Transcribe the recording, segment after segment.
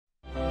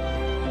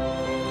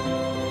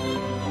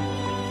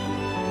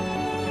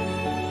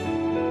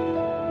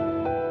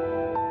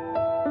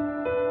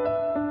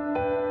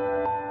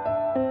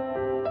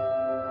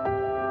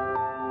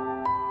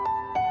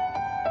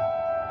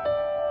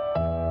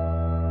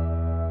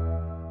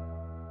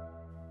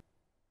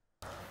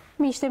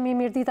Miqtemi,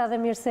 mirëdita dhe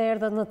mirë se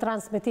erdhët në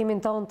transmetimin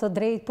tonë të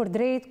drejt për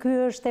drejt. Ky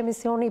është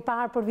emisioni i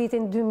parë për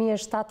vitin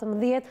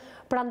 2017.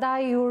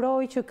 Prandaj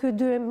uroj që ky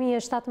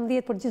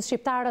 2017 për gjithë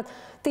shqiptarët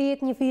të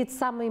jetë një vit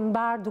sa më i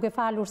mbar, duke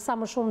falur sa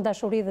më shumë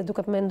dashuri dhe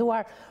duke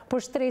menduar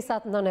për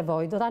shtresat në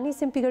nevojë. Do ta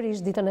nisim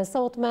pikërisht ditën e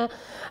sotme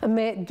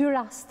me dy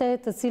raste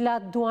të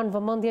cilat duan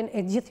vëmendjen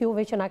e gjithë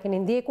juve që na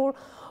keni ndjekur.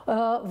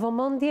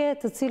 Vëmendje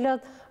të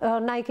cilët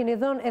na i keni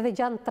dhënë edhe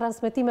gjatë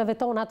transmetimeve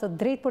tona të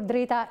drejt për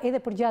drejta edhe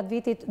për gjatë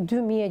vitit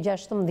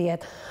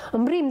 2016.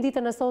 Mbrim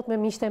ditën e sotme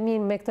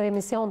miqtemin me këtë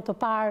emision të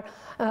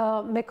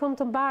parë me këmbë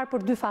të mbar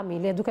për dy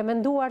familje, duke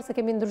menduar se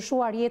kemi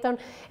ndryshuar jetën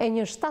e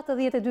një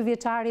 72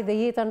 vjeçari dhe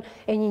jetën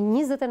e një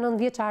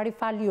 29 vjeçari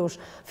fal jush,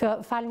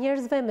 fal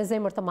njerëzve me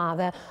zemër të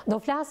madhe. Do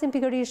flasim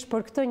pikërisht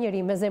për këtë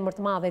njerëz me zemër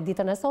të madhe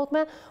ditën e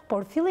sotme,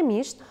 por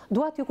fillimisht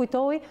dua t'ju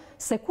kujtoj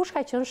se kush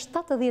ka qenë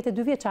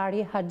 72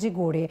 vjeçari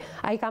Guri.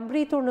 Ai ka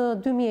mbritur në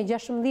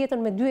 2016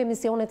 me dy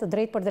emisione të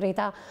drejt për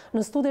drejta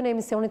në studion e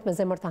emisionit me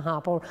zemër të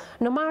hapur.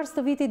 Në mars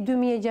të vitit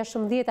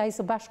 2016 ai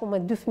së bashku me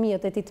dy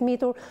fëmijët e tij të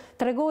mitur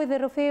tregoi dhe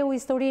rrëfeu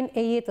historinë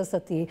e jetës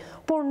së tij,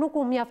 por nuk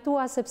u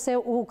mjaftua sepse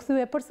u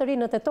kthye përsëri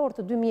në tetor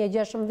të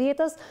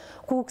 2016-s,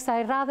 ku kësaj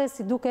radhe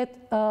si duket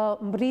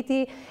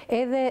mbriti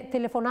edhe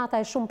telefonata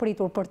e shumë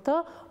pritur për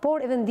të,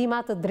 por edhe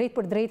ndihma të drejt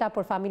për drejta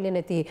për familjen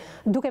e tij,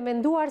 duke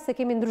menduar se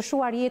kemi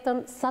ndryshuar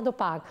jetën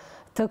sadopak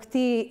të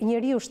këtij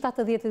njeriu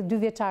 72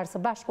 vjeçar së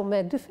bashku me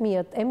dy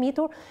fëmijët e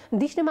mitur.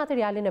 Ndiqni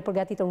materialin e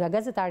përgatitur nga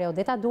gazetarja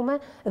Odeta Dume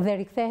dhe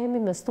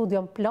rikthehemi me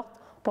studion plot,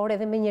 por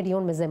edhe me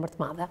njeriun me zemër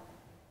të madhe.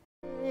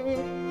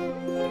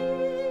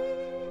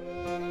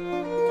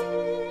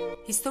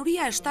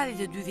 Historia e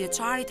 72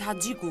 vjeçarit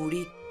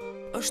Guri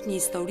është një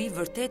histori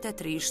vërtet e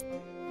trisht.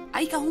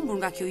 Ai ka humbur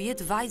nga kjo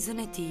jetë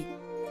vajzën e tij,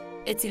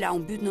 e cila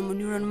u mbyt në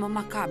mënyrën më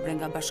makabre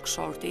nga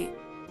bashkëshorti.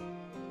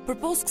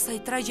 Përpos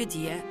kësaj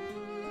tragjedie,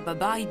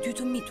 baba i dy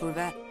të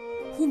miturve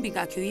humbi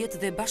nga kjo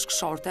jetë dhe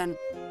bashkëshorten,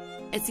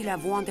 e cila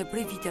vuante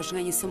prej vitesh nga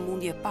një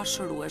sëmundje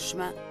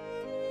pashërueshme.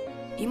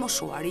 I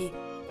moshuari,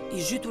 i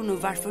zhytur në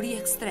varfëri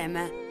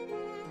ekstreme,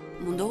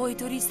 mundohej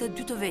të rriste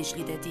dy të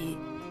veçlit e tij.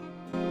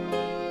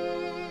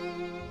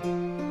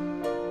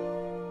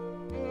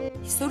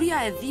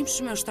 Historia e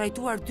dhimbshme është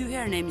trajtuar 2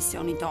 herë në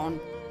emisionin ton,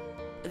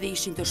 dhe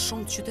ishin të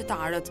shumtë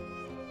qytetarët,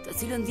 të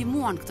cilët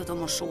ndihmuan këtë të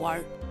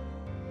moshuar.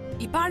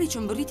 I pari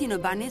që mbërriti në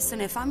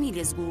banesën e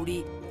familjes Guri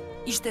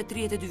ishte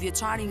 32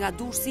 vjeçari nga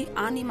Durrësi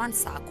Ani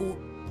Mansaku.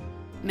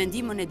 Me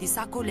ndihmën e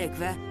disa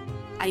kolegëve,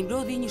 ai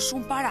mblodhi një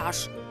shumë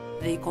parash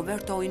dhe i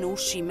konvertoi në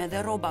ushqime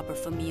dhe rroba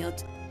për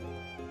fëmijët.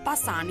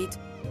 Pas Anit,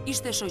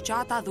 ishte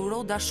shoqata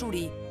dhuro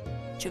dashuri,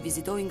 që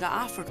vizitoi nga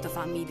afër këtë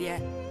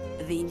familje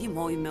dhe i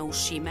ndihmoi me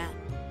ushqime.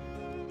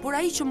 Por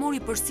ai që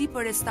mori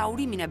përsipër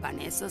restaurimin e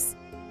banesës,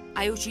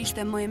 ajo që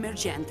ishte më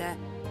emergjente,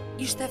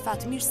 ishte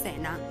Fatmir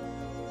Sena,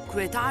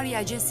 kryetari i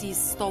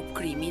agjencisë Stop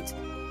Krimit.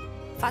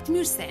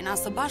 Fatmir Sena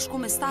së bashku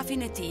me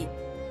stafin e tij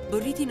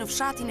bërriti në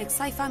fshatin e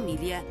kësaj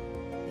familje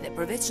dhe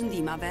përveç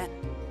ndihmave,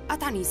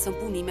 ata nisën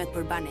punimet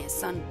për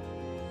banesën.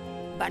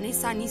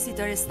 Banesa nisi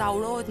të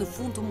restaurohet në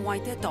fund të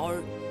muajit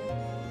tetor.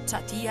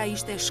 Çatia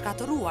ishte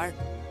shkatëruar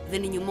dhe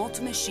në një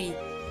mot me shi,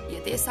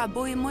 jetesa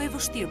bëhej më e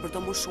vështirë për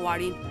të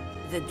moshuarin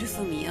dhe dy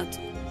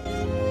fëmijët.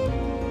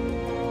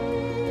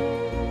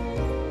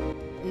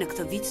 Në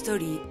këtë vit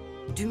të ri,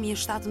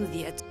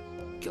 2017,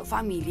 kjo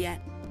familje,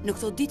 në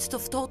këto ditë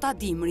të ftohta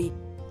dimri,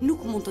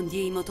 nuk mund të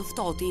ndjejë më të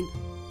ftohtin,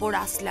 por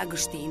as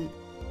lagështin.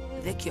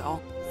 Dhe kjo,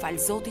 fal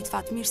Zotit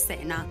Fatmir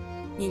Sena,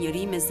 një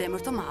njeri me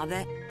zemër të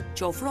madhe,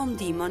 që ofron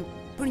ndihmën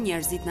për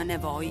njerëzit në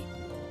nevojë.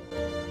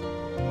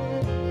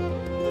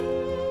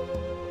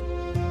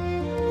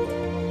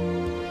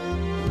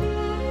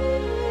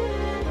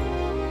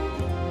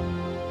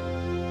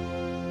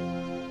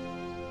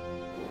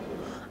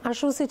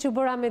 Ashtu si që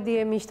bëra me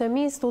dje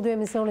miqtemi, studio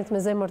emisionit me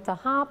zemër të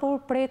hapur,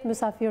 pret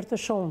mysafir të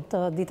shumë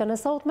të ditën e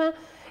sotme,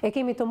 e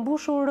kemi të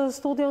mbushur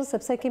studion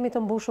sepse kemi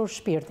të mbushur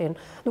shpirtin.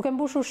 Duke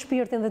mbushur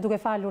shpirtin dhe duke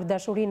falur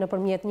dashurinë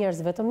nëpërmjet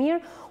njerëzve të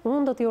mirë,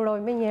 unë do t'i uroj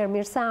me njëherë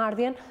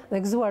mirëseardhjen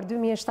dhe gëzuar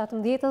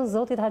 2017-ën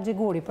Zotit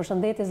Guri.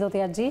 Përshëndetje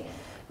Zoti Haxhi,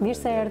 mirë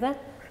se erdhe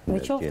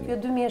dhe qoftë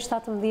kjo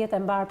 2017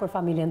 e mbar për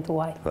familjen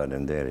tuaj.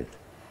 Faleminderit.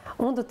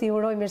 Unë do t'i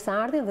uroj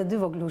mirëseardhjen dhe dy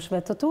voglushve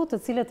të tu, të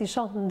cilët i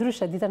shoh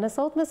ndryshe ditën e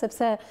sotme,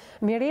 sepse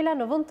Mirela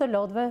në vend të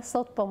lodhve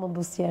sot po më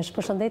buzëqesh.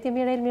 Përshëndetje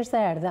Mirel, mirë se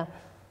erdhe.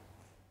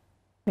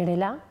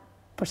 Mirela,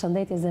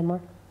 përshëndetje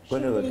zemër.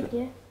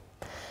 Përshëndetje.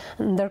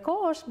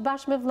 Ndërkohë është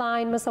bashkë me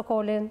vllajin, me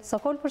Sokolin.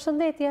 Sokol,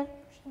 përshëndetje.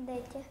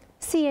 Përshëndetje.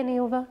 Si jeni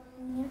juve?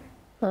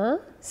 Mirë.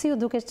 Si ju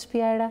duket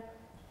shtëpia?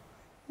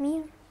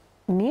 Mirë.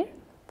 Mirë?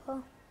 Po.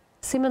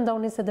 Si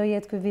mendoni se do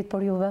jetë ky vit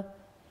për juve?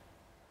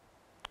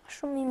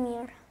 Shumë i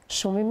mirë.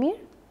 Shumë i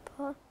mirë?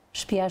 Po.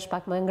 Shtëpia është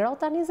pak më e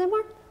ngrohtë tani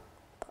zemër?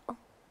 Po.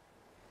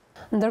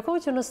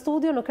 Ndërkohë që në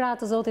studio në krah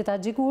të Zotit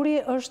Guri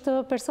është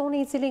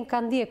personi i cili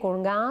ka ndjekur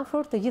nga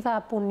afër të gjitha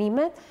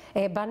punimet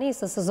e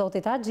banesës së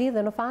Zotit Haxhi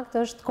dhe në fakt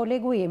është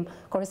kolegu im,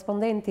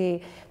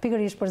 korrespondenti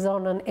pikërisht për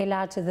zonën e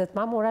Laçit dhe të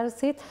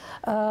Mamurasit,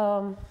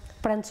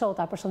 Prend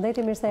Shota,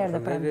 përshëndetje, mirë se erdhe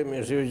Prend. Përshëndetje,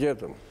 mirë se ju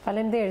gjetëm.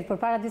 Faleminderit.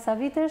 Përpara disa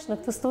vitesh në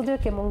këtë studio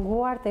ke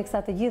munguar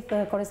teksa të gjithë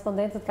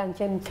korespondentët kanë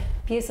qenë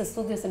pjesë e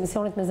studios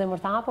emisionit Me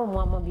Zemër të Hapur.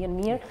 Mua më vjen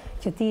mirë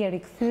që ti je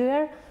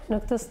rikthyer në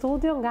këtë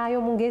studio nga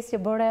ajo mungesë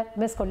që bëre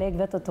mes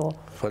kolegëve të tu.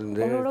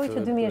 Faleminderit. Uroj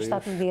që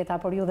 2017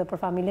 për ju dhe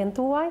për familjen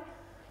tuaj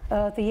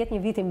të jetë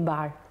një vit i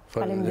mbar.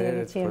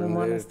 Faleminderit që jemi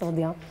mua në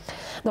studio.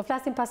 Do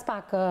flasim pas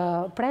pak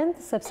Prend,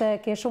 sepse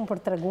ke shumë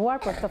për të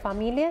treguar për këtë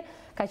familje.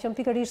 Ka qenë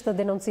pikërisht të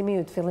denoncimi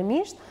yt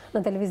fillimisht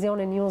në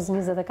televizionin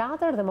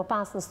News24 dhe më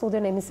pas në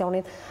studion e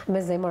emisionit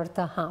Me Zemër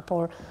të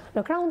Hapur.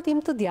 Në krahun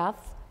tim të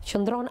djathtë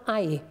qëndron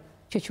ai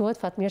që quhet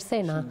Fatmir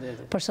Sena.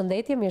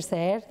 Përshëndetje, mirë se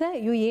erdhe.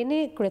 Ju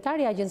jeni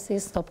kryetari i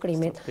agjencisë Stop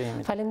Krimit.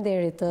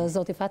 Faleminderit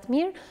zoti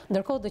Fatmir.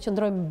 Ndërkohë do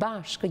qëndrojmë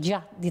bashkë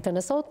gjatë ditën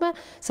e sotme,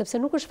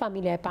 sepse nuk është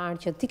familja e parë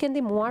që ti ke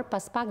ndihmuar,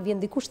 pas pak vjen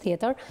dikush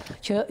tjetër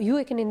që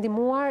ju e keni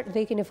ndihmuar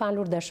dhe i keni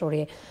falur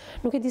dashuri.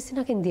 Nuk e di si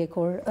na ke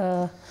ndjekur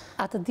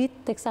atë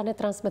ditë teksa ne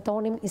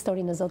transmetonim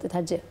historinë e zotit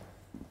Haxhi.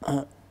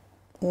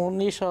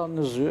 Unë isha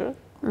në zyrë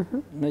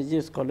me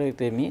gjithë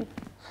kolegët e mi,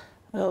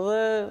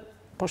 edhe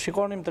po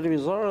shikonim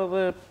televizor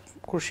edhe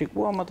kur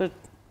shikuam atë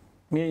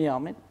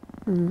Mirjamit,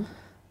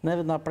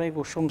 neve nga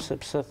preku shumë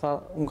sepse tha,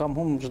 unë kam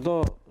humbur çdo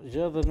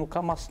gjë dhe nuk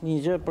kam asnjë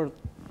gjë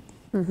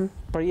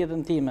për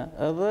jetën time.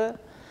 Edhe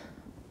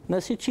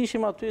ne si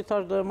qishim aty,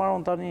 thash do e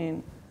marron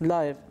tani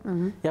live.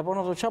 Ja po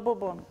nëse çfarë po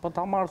bën? Po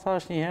ta marr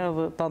thash një herë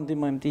dhe ta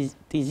ndihmojmë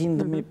ti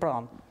gjindemi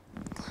pranë.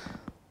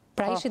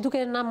 Pra ishi duke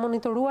na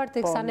monitoruar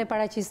teksa ne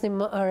paraqisnim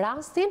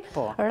rastin,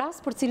 rast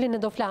për cilin ne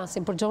do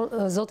flasim, për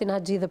zotin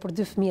Haxhi dhe për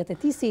dy fëmijët e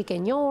tij, si i ke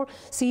njohur,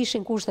 si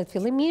ishin kushtet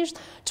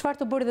fillimisht, çfarë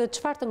të bëri dhe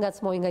çfarë të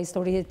ngacmoi nga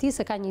historia e tij,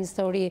 se ka një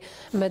histori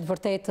me të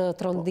vërtetë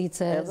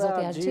tronditse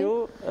zoti Haxhi,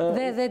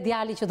 dhe edhe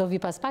djali që do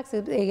vi pas pak,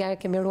 se ja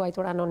kemi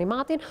ruajtur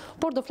anonimatin,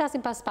 por do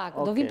flasim pas pak,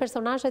 do vinë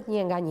personazhet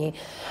një nga një.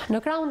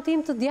 Në krahun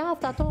tim të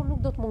djathtë ato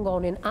nuk do të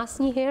mungonin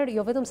asnjëherë,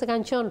 jo vetëm se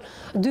kanë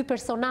qenë dy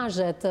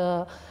personazhet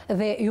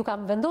dhe ju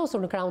kam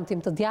vendosur në krahun tim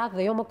të djathtë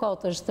dhe jo më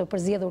kot është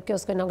përzgjedhur kjo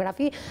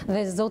skenografi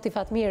dhe zoti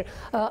Fatmir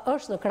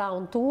është në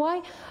krahun tuaj.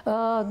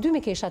 Dy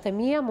mikeshat e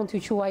mia mund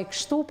t'ju quaj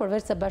kështu,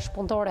 përveç se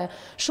bashkëpunëtore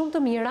shumë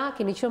të mira,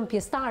 keni qenë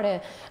pjesëtare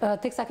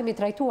teksa kemi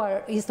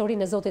trajtuar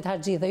historinë e zotit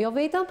Haxhi dhe jo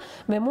vetëm.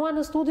 Me mua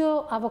në studio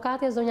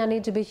avokatja zonja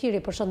Nexhi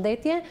Beqiri.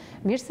 Përshëndetje,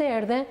 mirë se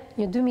erdhe.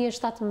 Një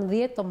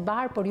 2017 të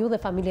mbar për ju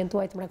dhe familjen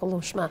tuaj të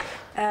mrekullueshme.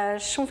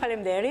 Shumë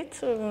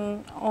faleminderit.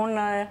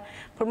 Unë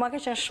për mua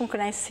ka qenë shumë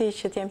kënaqësi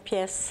që të jem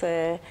pjesë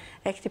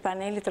e këtij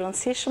paneli të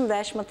rëndësishëm dhe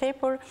aq më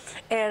tepër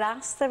e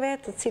rasteve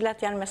të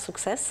cilat janë me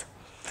sukses.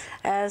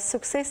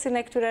 Suksesin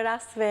e këtyre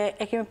rasteve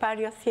e kemi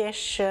parë jo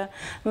thjesht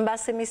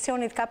mbas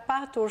emisionit ka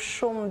patur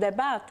shumë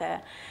debate,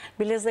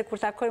 biles dhe kur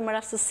takojmë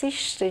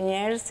rastësisht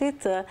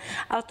njerëzit,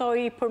 ato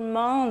i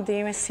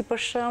përmendim, si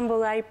për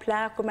shembull ai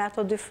plaku me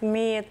ato dy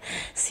fëmijët,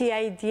 si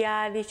ai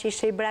djali që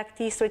ishte i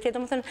braktisur,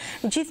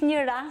 domethënë gjithë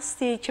një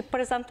rasti që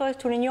prezantohet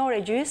këtu në një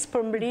orë gjys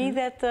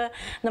përmbledhet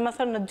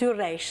domethënë në dy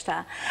rreshta.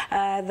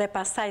 Dhe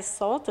pastaj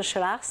sot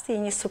është rasti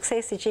i një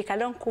suksesi që i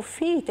kalon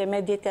kufijtë e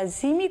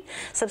mediatizimit,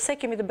 sepse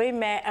kemi të bëjmë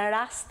me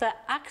rast të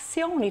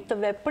aksionit, të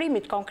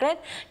veprimit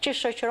konkret që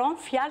shoqëron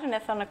fjalën e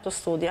thënë në këtë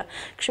studio.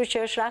 Kështu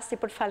që është rasti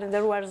për të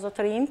falendëruar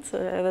zotërinjt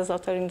dhe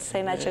zotërin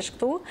Sena që është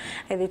këtu,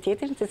 edhe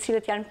tjetrin, të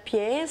cilët janë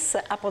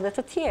pjesë apo dhe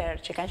të tjerë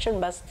që kanë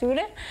qenë mbas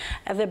tyre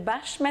dhe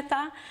bashkë me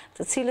ta,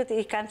 të cilët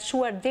i kanë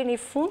çuar deri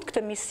në fund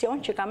këtë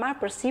mision që ka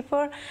marrë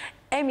përsipër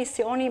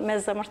emisioni Me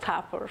Zemër të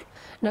Hapur.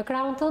 Në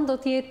krahun tënd do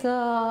të jetë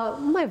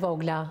më e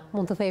vogla,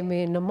 mund të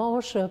themi në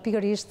moshë,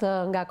 pikërisht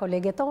nga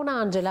koleget tona,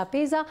 Angela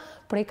Peza,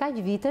 prej kaq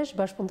vitesh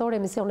bashkëpunëtore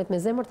e emisionit Me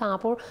Zemër të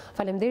Hapur.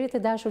 Faleminderit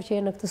e dashur që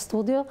je në këtë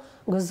studio,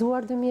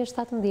 gëzuar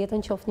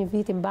 2017-ën, qoftë një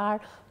vit i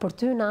mbar për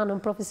ty në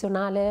anën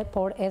profesionale,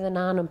 por edhe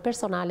në anën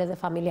personale dhe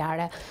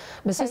familjare.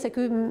 Besoj se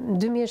ky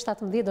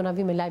 2017 do na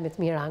vi me lajme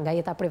të mira nga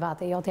jeta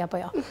private jote apo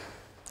jo.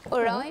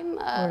 Urojmë,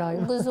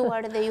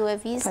 gëzuar dhe ju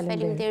Evis,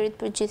 faleminderit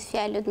për gjithë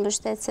fjalët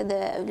mbështetëse dhe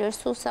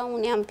vlerësuese.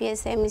 Unë jam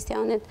pjesë e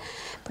emisionit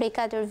prej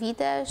 4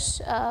 vitesh,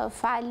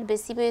 fal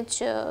besimit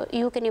që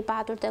ju keni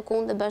patur tek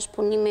unë dhe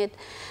bashkëpunimit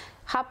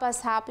hap pas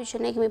hapi që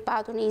ne kemi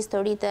patur një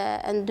historite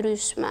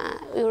ndryshme.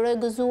 Ju uroj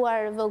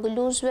gëzuar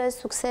vogëlueshve,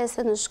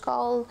 suksese në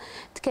shkollë,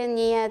 të kenë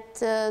një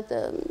jetë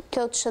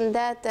plot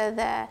shëndet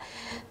dhe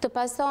të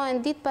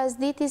pasohen ditë pas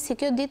diti si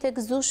kjo ditë e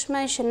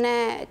gëzueshme që ne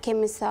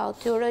kemi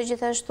sot. Ju uroj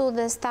gjithashtu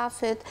dhe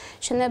stafit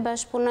që ne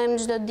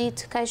bashkëpunojmë çdo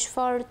ditë kaq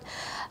fort,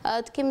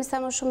 të kemi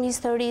sa më shumë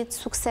histori të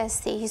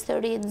suksesi,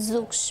 histori të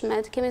zgjidhshme,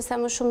 të kemi sa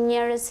më shumë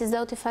njerëz si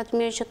zoti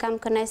Fatmir që kam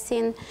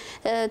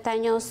kënaqësinë ta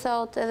njoh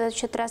sot edhe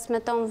që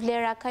transmeton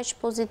vlera kaq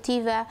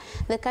pozitive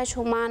dhe kaq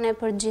humane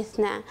për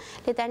gjithë ne.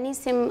 Le ta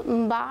nisim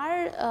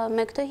mbar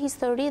me këtë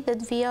histori dhe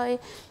të vijoj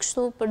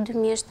kështu për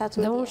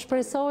 2017. Dhe unë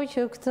shpresoj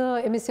që këtë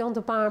emision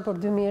të parë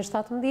për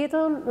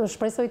 2017-ën,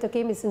 shpresoj të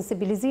kemi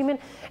sensibilizimin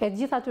e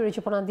gjithë atyre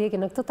që po na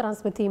ndjekin në këtë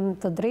transmetim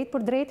të drejt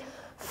për drejt.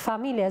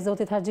 Familja e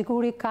Zotit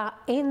Haxhiguri ka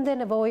ende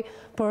nevojë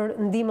për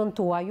ndihmën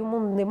tuaj. Ju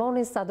mund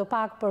ndihmoni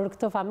sadopak për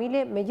këtë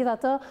familje,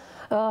 megjithatë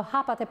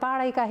hapat e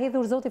para i ka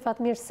hedhur Zoti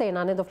Fatmir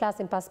Sena. Ne do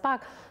flasim pas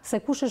pak se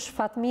kush është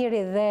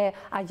Fatmiri dhe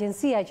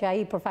agjencia që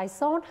ai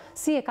përfaqëson,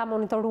 si e ka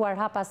monitoruar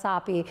hap pas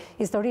hapi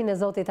historinë e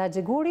Zotit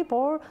Haxhiguri,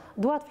 por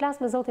dua të flas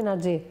me Zotin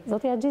Haxhi.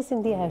 Zoti Haxhi,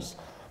 si ndihesh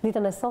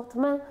ditën e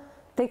sotme?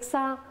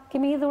 Teksa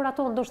kemi hedhur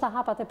ato ndoshta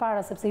hapat e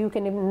para, sepse ju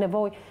keni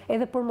nevojë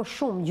edhe për më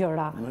shumë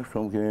gjëra. Më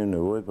shumë kemi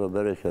nevojë për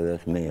bërë që dhe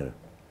mirë.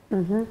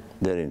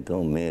 Deri në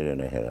tonë mirë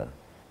në hera.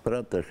 Pra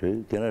të shi,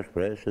 kena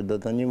shpresë se do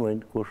të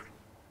ndihmojnë kush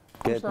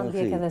na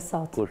ndjek edhe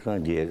sot. Kush na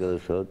ndjek edhe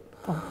sot.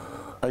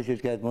 Ai që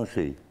ketë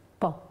mundësi.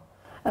 Po.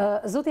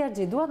 Zoti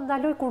Haxhi, dua të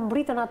ndaloj kur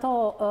mbritën ato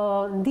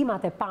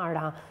ndihmat e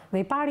para.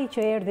 Dhe i pari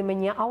që erdhi me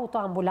një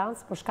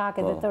autoambulancë për shkak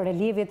edhe të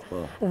relievit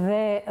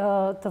dhe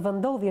të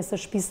vendodhjes së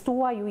shtëpisë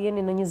tuaj, ju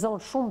jeni në një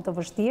zonë shumë të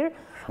vështirë.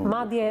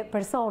 Madje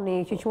personi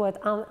që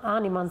quhet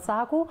Ani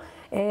Mansaku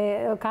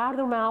ka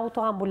ardhur me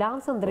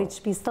autoambulancën drejt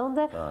shtëpisë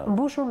tënde,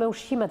 mbushur me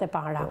ushqimet e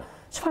para.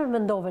 Çfarë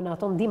mendove në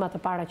ato ndihmat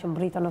e para që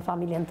mbritën në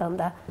familjen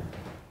tënde?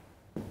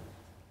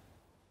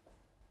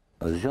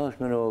 Asgjë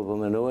po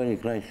mendova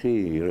një kënaqësi,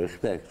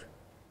 respekt.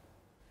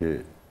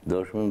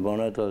 Do shme më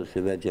bëna ato si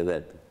vetë që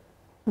vetë.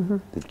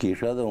 Të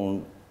kisha dhe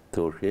unë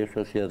të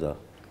ushkesha si ata.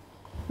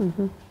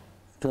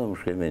 Të më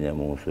shkemenja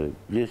mu, se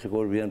gjithë se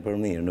kur vjen për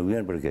mirë, nuk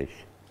vjen për keq.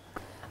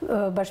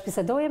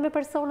 Bashkëbisedoje me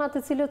personat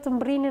të cilët të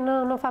mbrinin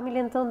në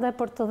familjen tënde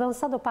për të dhënë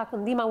sadopak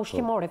ndihma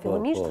ushqimore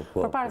fillimisht,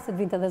 përpara se të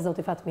vinte dhe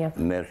Zoti Fatmir.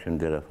 Merrshin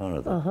telefon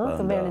ata.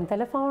 Të merrin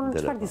telefon,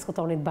 çfarë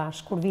diskutonit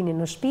bashkë kur vinin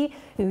në shtëpi,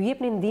 ju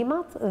jepnin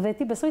ndihmat dhe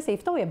ti besoj se i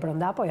ftoje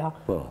brenda apo jo?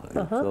 Po, i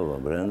ftova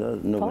brenda,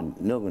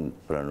 nuk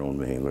pranuan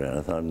me him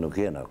brenda, thanë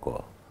nuk jena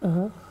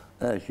kohë.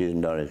 Që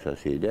ndarën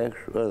sasi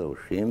leksh, edhe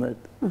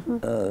ushqimet,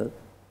 edhe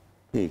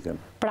ikën.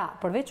 Pra,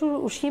 përveç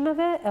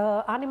ushqimeve,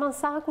 Ani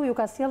Mansaku ju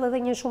ka sjell edhe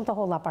një shumë të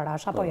holla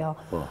parash, apo jo?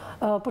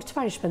 Për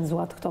çfarë i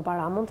shpenzuat këto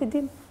para, mund t'i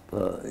dim?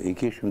 I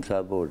kishim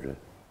ca borxhe.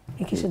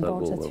 I kishit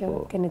borxhet që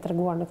keni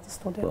treguar në këtë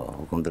studio?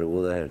 Po, kom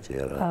treguar dhe herë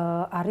tjera.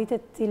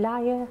 Arritet t'i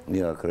laje?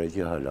 Ja,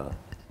 krejtje hala.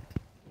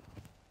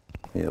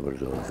 Ja, për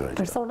zonë krejtje.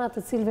 Personat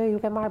të cilve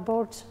ju ke marrë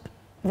borxh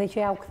dhe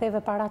që ja u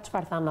ktheve para,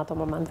 çfarë thanë në ato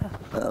momente?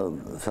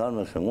 Thanë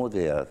me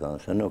sëmutje, ja,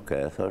 thanë se nuk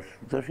e,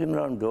 të shim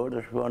rënë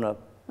dorë, të shpona.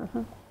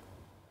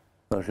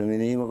 Ashtë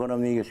minimum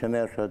ekonomike që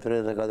merë shë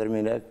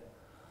 34.000 lek,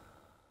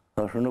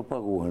 ashtë nuk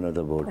paguhen në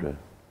të borxhe.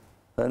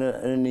 Dhe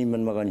në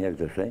nimen më kanë hek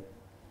të shenjë.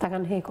 Ta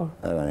kanë hekur?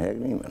 Ta kanë hek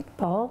nimen.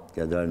 Po?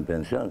 Kja dalë në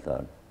pension,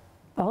 thanë.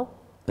 Po?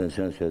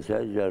 Pension që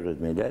të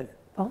 60.000 lek,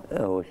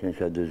 e hoqin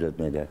që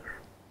 20.000 lek.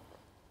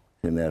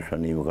 Që merë shë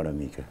nimen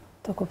ekonomike.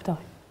 Të kuptoj.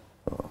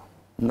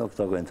 Nuk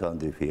të kënë thanë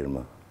dy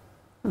firma.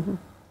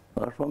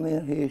 Ashtë po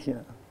mirë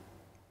hiqja.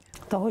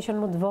 Të hoqën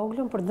më të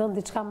voglën për dënë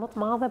diçka më të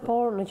madhe,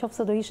 por në qoftë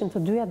se do ishin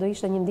të dyja, do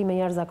ishte një ndihmë e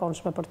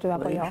jashtëzakonshme për ty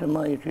apo jo? Ishte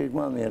ma i qik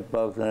ma mirë,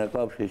 pak të në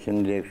kapshë që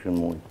në lekë shumë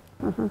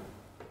mujë.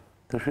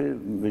 Të shi,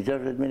 me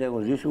 60.000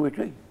 lekë, zisë u e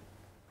qik.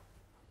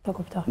 Të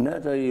kuptoj. Ne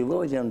të i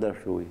lojtë jam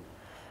dashtuj.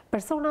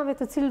 Personave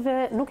të cilve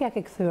nuk ja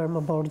ke kthyer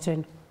më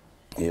borxhin,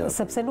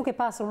 sepse nuk e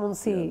pasur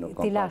mundësi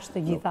t'i lash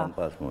të gjitha. Nuk kam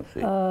pas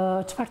mundësi.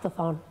 Çfarë të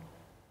thonë?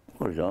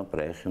 Kur gjanë,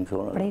 presim,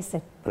 thonë.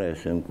 Presin?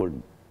 Presim, kur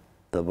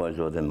të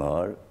bajzot e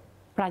marë.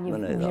 Pra një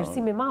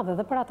vlerësimi madhe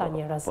dhe për ata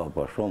njerëz.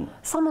 Po, shumë.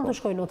 Sa mund të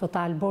shkojë në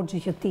total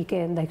borxhi që ti ke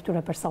ndaj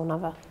këtyre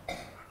personave?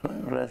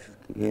 Rreth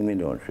 1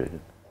 milion që.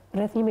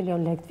 Rreth 1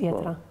 milion lekë të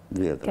vjetra?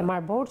 Vjetra. Ke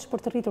marrë borxh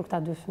për të rritur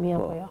këta dy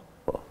fëmijë apo jo?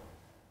 Po.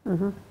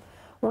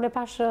 Unë e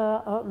pash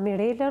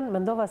Mirelën,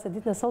 mendova se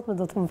ditën e sotme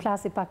do të më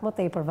flasi pak më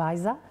tej për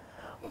vajza,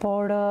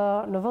 por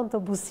në vend të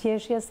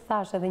buzëqeshjes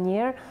thash edhe një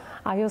herë,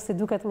 ajo si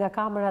duket nga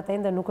kamerat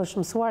ende nuk është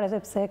mësuar, edhe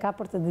pse ka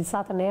për të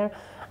disa të herë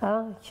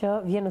që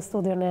vjen në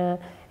studion e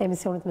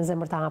emisionit me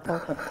zemër të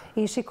hapur.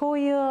 I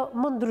shikoj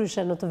më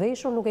ndryshe në të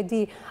veshur, nuk e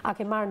di a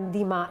ke marrë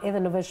ndihma edhe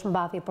në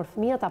veshmbathje për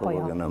fëmijët apo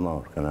jo? Po,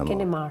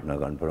 kena marrë. Na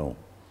kanë prunë.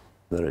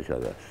 Dhe që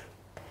vesh.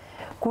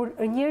 Kur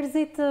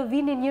njerëzit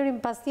vinin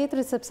njërin pas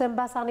tjetrit, sepse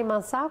mbas Ani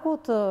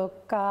Mansakut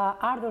ka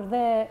ardhur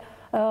dhe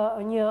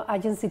një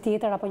agjenci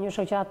tjetër apo një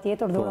shoqat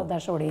tjetër dhuro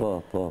dashuri.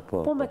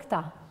 Po me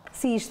këta,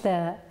 si ishte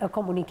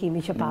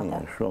komunikimi që pate?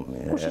 Mirë, shumë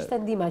mirë. Kush ishte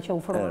ndihma që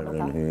ofruan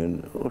ata?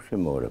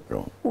 Ushqimore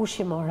prunë.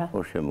 Ushqimore?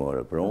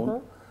 Ushqimore prunë.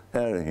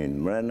 Erhin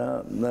mrena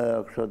me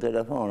kështu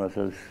telefona,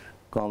 se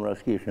kamera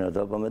s'kishin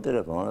ato, pa me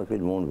telefona,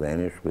 filmun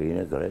veni,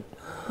 shpinë, kret.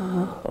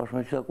 Ashtë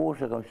me qëta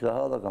kushe kam, qëta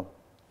hadha kam.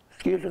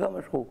 S'kishe kam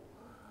e shku.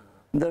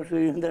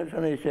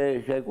 Ndërshën e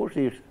që e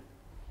kusht ishte.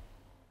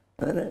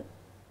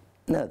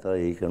 Ne ta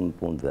ikën në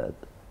punë të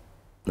vetë.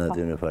 Ne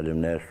ty në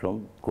falimnerë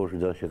shumë, kush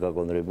do që ka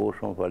kontribu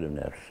shumë,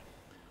 falimnerës.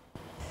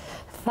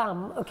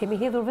 Tham, kemi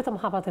hedhur vetëm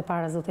hapat e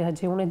para, Zoti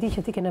Haxhi, unë e di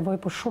që ti ke nevojë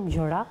për shumë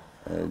gjëra,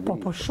 po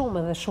për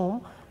shumë edhe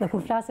shumë, dhe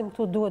kur flasim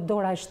këtu duhet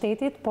dora e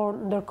shtetit, por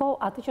ndërkohë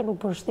atë që nuk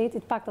për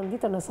shtetit, pak të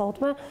ditën e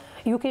sotme,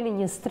 ju keni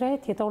një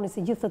stret, jetoni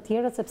si gjithë të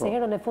tjerët, sepse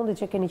herën e fundit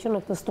që keni qenë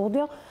në këtë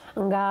studio,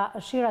 nga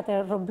shirat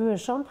e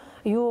rrëmbyeshëm,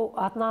 ju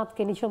atë natë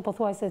keni qenë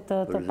pothuajse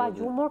të pa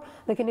gjumur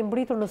dhe keni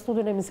mbritur në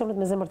studion e emisionit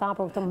me Zemer të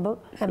Hapur, këtë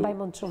e mbaj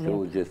mend shumë mirë.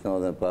 Shu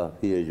gjithnodhe pa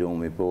fije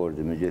gjumi por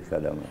dhe me gjithë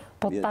kalame.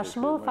 Po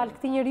tashmë, falë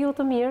këti njeriu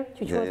të mirë,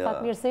 që quhet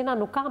Fatmir Sena,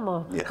 nuk ka më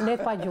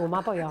net pa gjumë,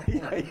 apo jo?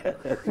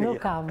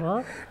 Nuk ka më.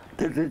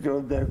 Të që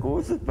qënë të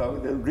kusët, pa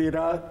këtë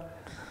vrirat.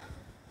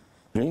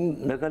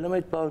 Në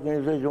kalamejt pa këtë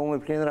një zë gjumë,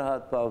 plinë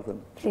rahat pa këtë.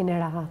 Plinë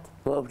rahat.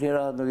 Po, plinë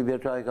rahat nuk i bje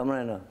qaj ka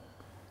mrena.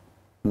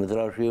 Me të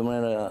rashë ju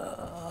mrena,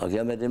 a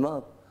kja me të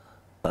matë,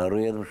 a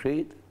rrjet më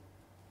shqitë.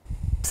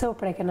 Pse u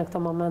preke në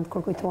këto moment,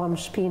 kur kujtuam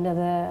shpinë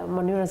edhe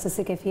mënyrën se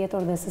si ke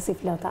fjetur dhe se si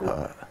flota?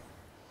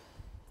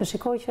 Të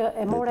shikoj që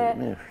e more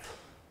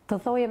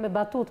të thoje me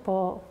batut,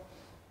 po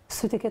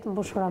syti ketë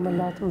mbushura me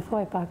lotë, më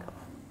thoj pak.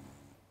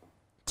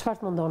 Qëfar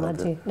të mundon,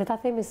 Agji? Le ta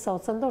themi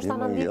sot, se ndoshta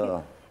në ndiki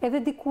edhe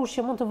dikush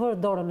që mund të vërë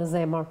dorën në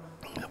zemër.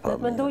 Dhe të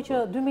mendoj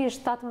që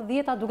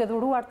 2017 duke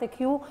dhuruar të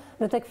kju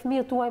dhe të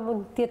fëmijët tuaj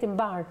mund tjeti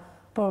mbarë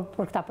për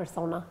këta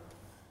persona.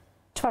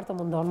 Qëfar të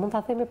mundon? Mund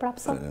të themi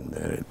prapë sot?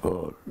 Po,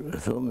 e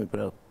thomi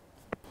prapë.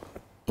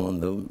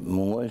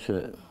 Mundoj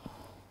se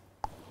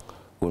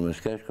kur më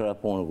skesh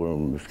kraponë, kur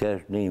më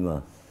skesh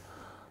nima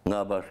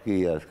nga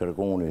bashkia,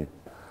 skërkuni,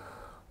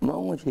 ma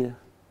unë tje.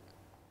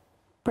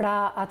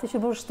 Pra, atë që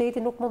bërë shteti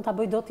nuk mund të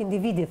bëj do të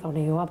individi,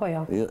 thoni ju, apo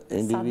jo?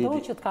 Sa do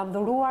që të kam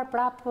dhuruar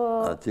prapë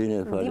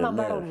ndima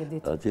mbaron një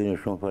ditë. Atyne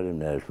shumë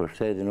falimnerës, për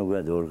shteti nuk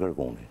vendorë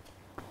kërkuni.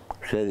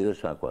 Shteti dhe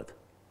sakuat.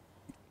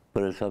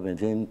 Për e sa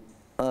vendim,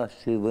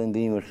 asë që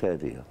vendime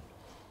shteti.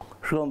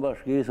 Shumë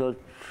bashki, thot,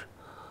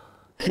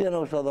 si e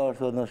në ustadarë,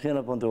 thot, në si e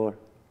në punëtorë.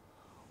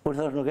 Por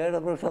thash nuk erë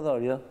për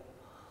ustadarë, ja?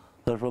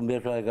 Thash për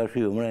mbje qaj ka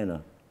shiu,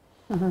 mrena.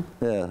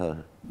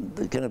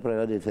 Kene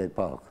pregadit se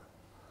pak.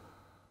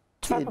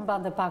 Qëfar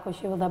përmbande pako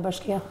që ju dhe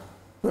bashkia?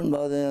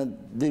 Përmbande një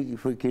 2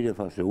 fëkile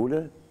fasule,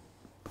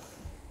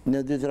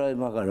 një 2 traj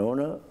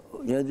makarona,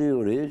 një 2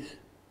 uriz,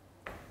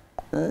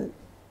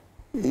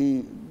 i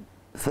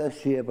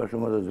thes qie për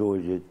shumë të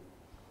dvojgjit,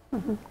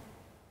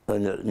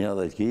 një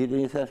 10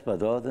 kile, i thes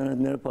patatën e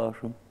të mire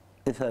pashëm,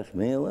 i thes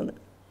melën,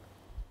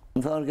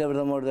 më thanë ke për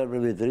të morë dhe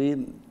për vitri,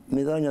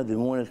 mi dha një 2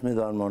 munes, mi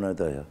dha në monë e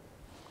tëja.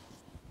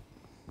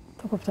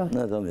 Të kuptoj.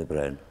 Në të mi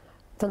prejnë.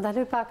 Të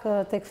ndaloj pak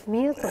tek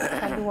fëmijët, për të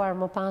kaluar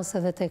më pas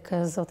edhe tek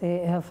zoti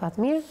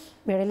Fatmir.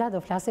 Mirela, do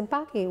flasim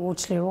pak, u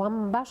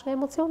çliruam bashkë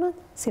emocionet,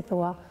 si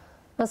thua.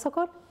 Në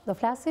Sokol, do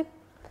flasim?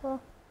 Po.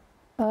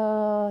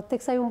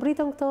 Teksa ju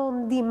mbritën këto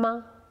ndihma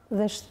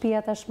dhe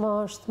shtëpia tashmë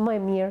është më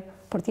e mirë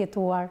për të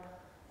jetuar.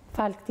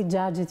 Fal këtij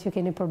xhaxhit që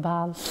keni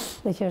përballë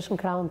dhe që është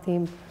në krahun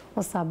tim.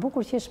 O sa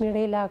bukur që është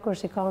Mirela kur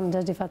shikon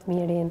xhaxhi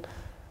Fatmirin.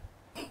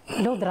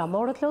 Lodra,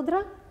 morët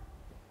lodra?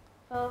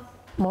 Po.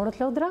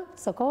 Morët lodra?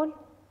 Sokol?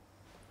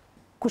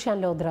 Kush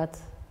janë lodrat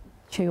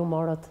që ju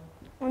morët?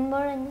 Unë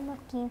morë një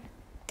makinë.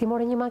 Ti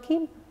morë një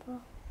makinë? Po.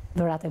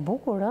 Dhurat e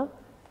bukur,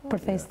 për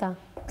festa.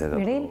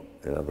 Mirel?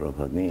 E ka pru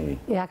Fatmiri.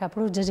 Ja ka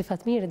pru xhaxhi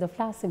Fatmiri, do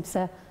flasim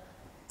se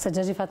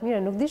xhaxhi Fatmiri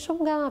nuk di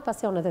shumë nga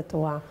pasionet e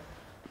tua.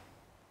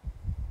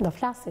 Do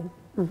flasim.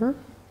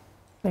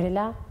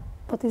 Mirela,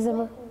 po ti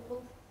Zemer?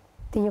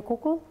 Ti një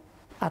kukull?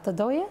 A të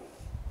doje?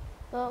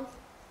 Po.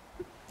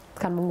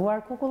 Të kanë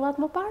munguar kukullat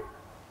më parë?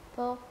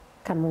 Po.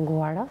 Kanë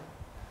munguar,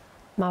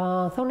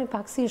 Ma thoni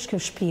pak si është kjo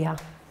shtëpia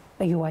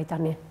e juaj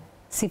tani?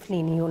 Si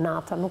flini ju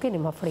natën? Nuk keni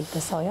më frikë,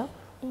 besoj, jo?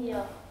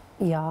 Jo.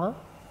 Ja.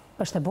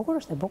 Është e bukur,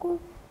 është e bukur?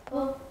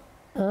 Po.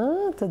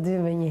 Të dy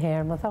me një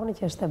herë, më thoni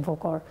që është e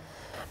bukur.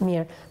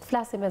 Mirë, të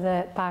flasim edhe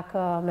pak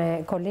me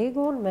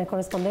kolegun, me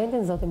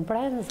korespondentin, Zotin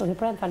Prend. Zotin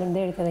Prend,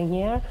 faleminderit edhe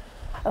një herë,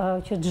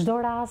 që çdo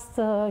rast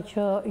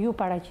që ju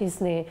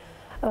paraqisni,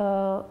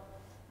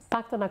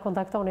 pak të na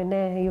kontaktoni,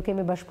 ne ju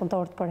kemi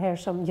bashkëpunëtor të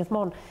përhershëm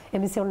gjithmonë.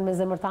 Emisionin me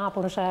Zemer të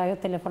Hapur është ajo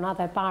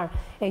telefonata e parë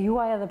e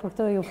juaj edhe për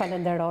këtë ju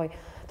falenderoj.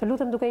 Të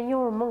lutem duke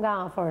njohur më nga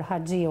afër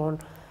Haxhiun,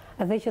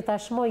 edhe që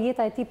tashmë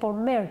jeta e tij po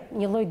merr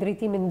një lloj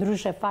drejtimi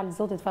ndryshe fal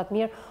Zotit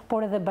Fatmir,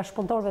 por edhe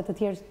bashkëpunëtorëve të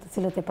tjerë të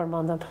cilët e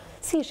përmendën.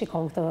 Si e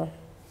shikon këtë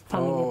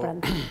familje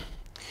Prend?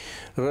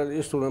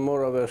 Realisht unë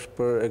mora vesh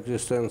për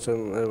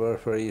ekzistencën e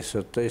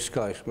varfërisë të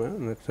iskajshme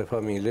në këtë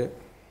familje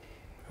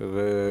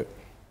dhe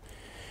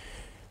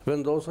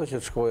vendosa që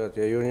të shkoj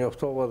atje, ju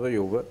njoftova dhe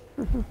juve,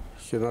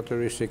 që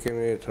natyrisht i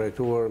kemi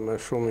trajtuar me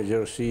shumë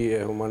gjerësi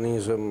e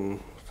humanizëm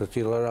të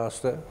tilla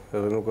raste,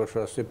 edhe nuk është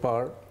rasti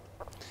parë,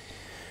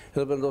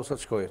 edhe vendosa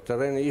të shkoj.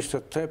 Terreni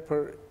ishte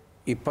tepër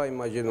i pa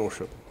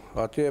imagjinueshëm.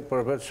 Atje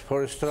përveç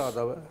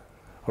forestradave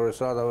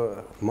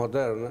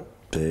moderne,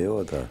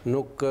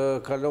 nuk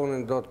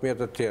kalonin dot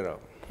mjetet tjera.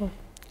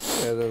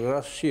 Edhe në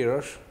rast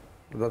shirash,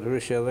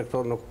 natyrisht edhe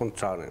këto nuk mund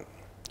të qanin.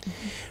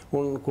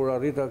 Unë kur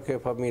arrita ke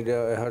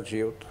familja e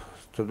Haxhiut,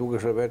 të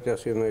dukesh e vetja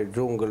si në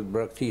xhungël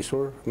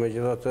braktisur,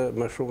 megjithatë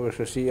me shumë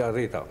vështirësi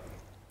arrita.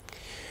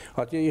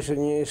 Atje ishte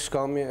një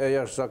skamje e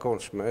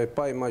jashtëzakonshme, e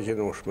pa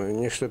imagjinueshme,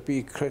 një shtëpi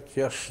krejt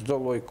jashtë çdo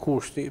lloj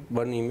kushti,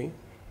 banimi,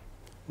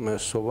 me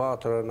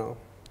sovatrëna,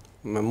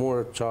 me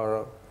murët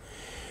qara,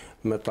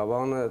 me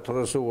tavane të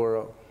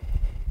rësuara.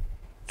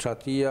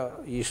 Qatia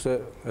ishte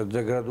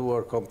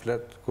degraduar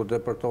komplet, ku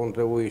depërton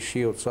të ujë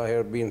shiut sa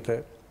herë binte,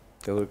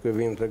 edhe kë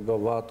vinte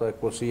govata e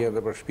kosia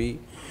dhe për shpi,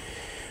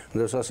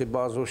 ndërsa si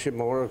bazë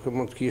ushqimore, kë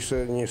mund të kishte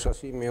një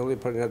sasi mjelli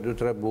për një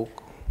 2-3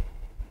 buk,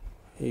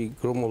 i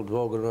grumull të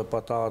vogël me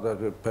patate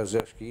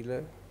 50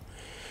 kg,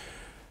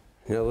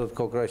 një 10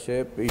 kokra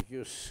qep, i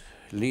gjys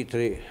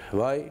litri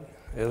vaj,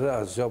 edhe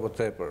asgjë më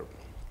tepër.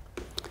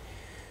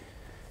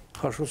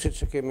 Ashtu si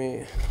që kemi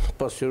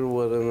pasqyru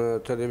edhe në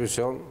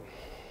televizion,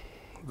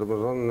 dhe më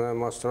thonë në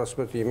mas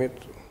transmitimit,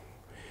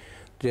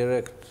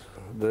 direkt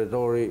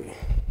drejtori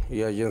i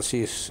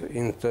agjencisë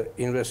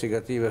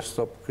investigative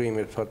Stop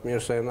Krimit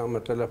Fatmir Sena me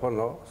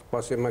telefono,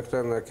 pasi me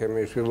këtë ne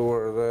kemi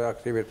filluar dhe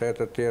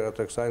aktivitetet tjera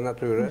të kësaj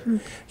natyre,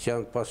 që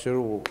janë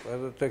pasqyru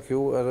edhe të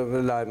kju, edhe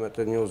në lajmet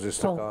e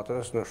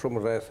News24 në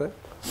shumë rrethe.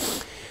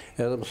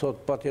 Edhe më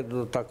thot, pa tjetë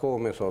dhe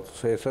takohemi, thot,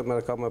 se i them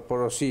edhe ka me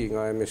porosi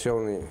nga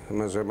emisioni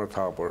me Zemer të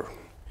Hapur.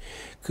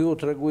 Ky u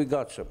tregu i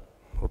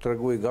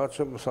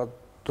gatshëm, sa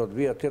do të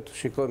vija tjetë të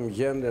shikojmë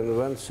gjendje në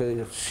vend se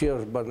si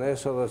është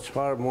banesa dhe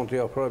çfarë mund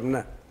t'i ofrojmë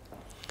ne.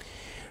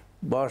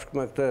 Bashkë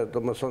me këtë, do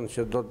më thonë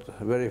që do të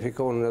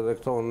verifikonin edhe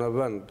këto në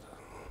vend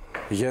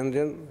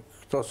gjendjen,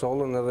 këto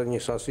sollën edhe një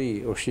sasi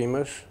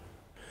ushqimesh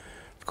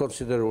të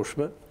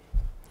konsiderueshme,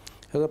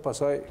 edhe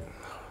pasaj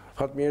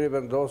Fatmiri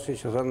vendosi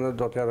që thënë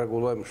do t'ja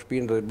rregullojmë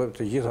shtëpinë, do t'i bëjmë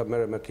të gjitha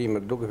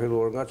merremetimet, duke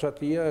filluar nga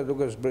çatia e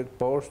duke zbrit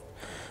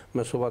poshtë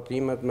me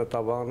suvatimet, me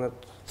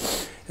tavanet.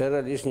 E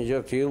realisht një gjë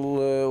të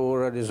tillë u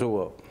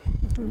realizua.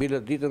 Bile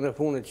ditën e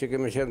funit që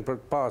kemi qenë për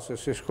të pasë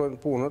si shkojnë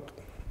punët,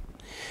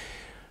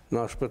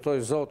 na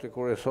shpëtoi Zoti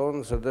kur i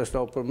thonë se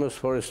deshta u përmës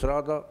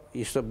Forestrada,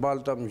 ishte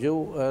balta më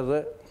gjuh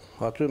edhe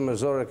aty me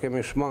zore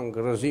kemi shmang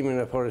rrëzimin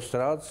e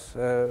Forestradës,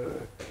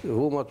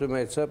 hum aty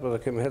me i cep edhe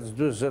kemi hec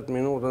 20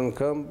 minuta në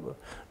këmbë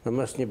në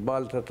mes një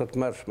balte të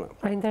tmerrshme.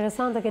 Pra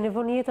interesante, keni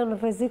vënë jetën në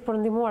rrezik për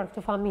ndihmuar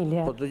këtë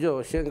familje. Po dëgjoj,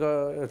 është nga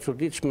e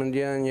çuditshme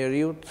ndjenja e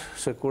njeriut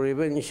se kur i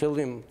vjen një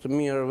qëllim të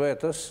mirë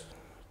vetes,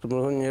 të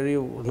më thonë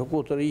njeriu nuk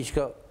u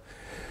tërhiq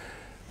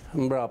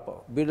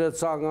mbrapa. Bile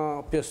ca nga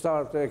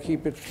pjesëtarët e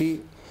ekipit këtij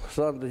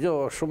thanë, dëgjoj,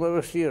 është shumë e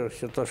vështirë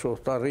që të shoh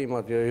të arrim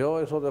atje. Jo,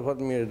 i thotë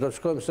Fatmiri, do të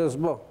shkojmë se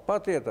s'bë.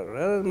 Patjetër,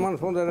 edhe më në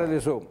fund e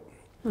realizum.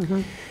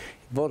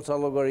 Bën ca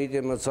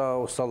llogaritje me ca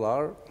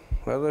ustallar,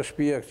 edhe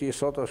shtëpia e këtij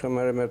sot është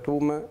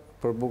merremetuar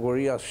për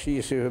bukuria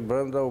shisi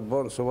brenda, u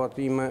bën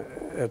suvatime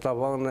e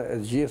tavane e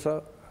gjitha,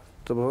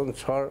 të thonë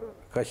çfarë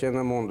ka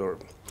qenë e mundur.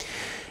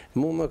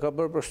 Mu me ka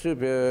bërë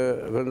përshtypje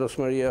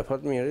vendosmëria e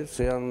Fatmirit,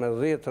 se janë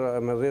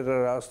me 10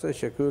 raste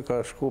që ky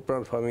ka shku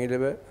pranë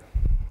familjeve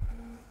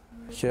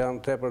që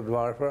janë tepër të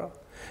varfra,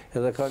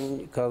 edhe ka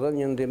dhënë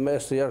një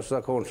ndihmës të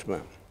jashtëzakonshme.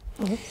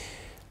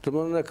 Të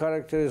më në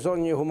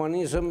karakterizon një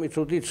humanizëm i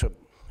çuditshëm.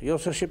 Jo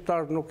se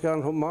shqiptarët nuk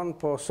janë human,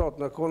 po sot,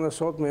 në kohën e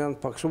sotme janë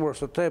paksuar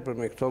së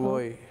tepërmi këto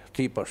lloj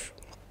tipash.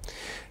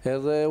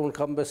 Edhe unë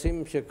kam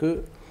besim që ky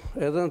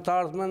edhe në të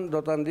ardhmen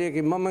do ta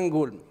ndjeki më me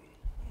ngulm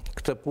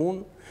këtë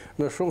punë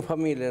në shumë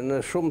familje,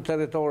 në shumë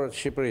territore të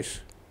Shqipërisë.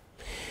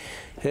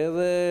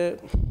 Edhe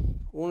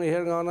unë i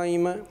herë nga ana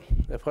ime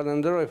e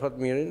falenderoj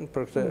Fatmirin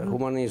për këtë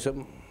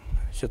humanizëm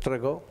që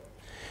trego,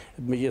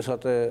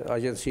 megjithatë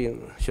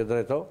agjencinë që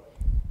drejto.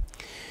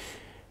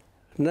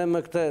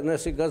 Ne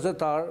si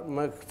gazetar,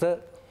 me këtë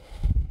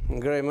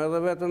ngrejmë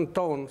edhe vetën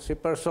tonë si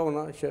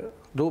persona që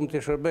duhem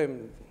t'i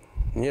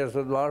shërbejmë njerëz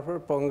të varfër,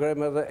 po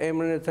ngrejmë edhe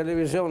emrin e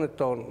televizionit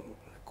tonë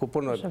ku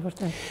punojmë.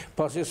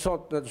 Pasi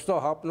sot në çdo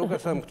hap, nuk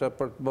e them këtë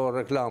për të bërë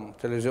reklam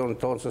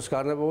televizionit tonë se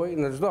s'ka nevojë,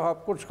 në çdo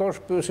hap kur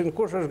shkosh pyesin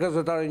kush është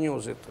gazetari i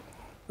Newsit.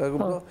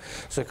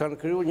 Se kanë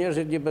kriju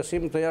njerëzit një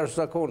besim të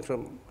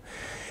jashtëzakonshëm.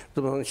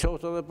 Domethënë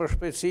qoftë edhe për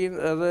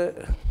shpejtësinë edhe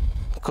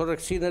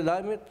korreksinë e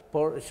lajmit,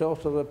 por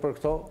qoftë edhe për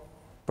këto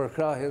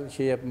përkrahjen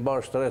që jep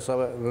mbar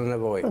stresave në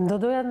nevojë. Do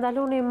doja të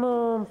ndalonim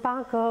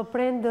pak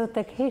prend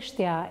tek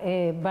heshtja e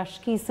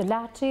Bashkisë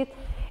Laçit,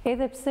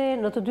 edhe pse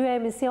në të dyja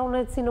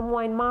emisionet si në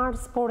muajin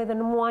mars, por edhe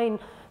në muajin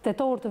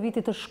tetor të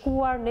vitit të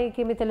shkuar, ne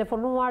kemi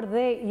telefonuar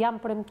dhe jam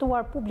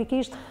premtuar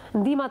publikisht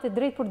ndihmat e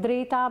drejtë për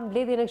drejta,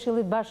 mbledhjen e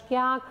Këshillit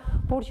Bashkiak,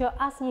 por që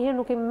asnjëherë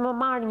nuk kemi më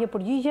marrë një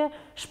përgjigje.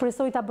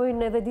 Shpresoj ta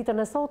bëjnë edhe ditën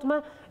e sotme.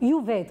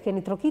 Ju vetë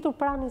keni trokitur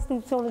pranë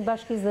institucionit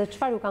Bashkisë dhe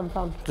çfarë ju kanë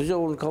thënë? Dgjoj,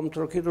 unë kam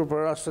trokitur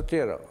për raste të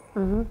tjera.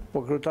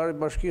 Po kryetari i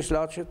Bashkisë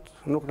Laçit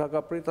nuk na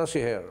ka prit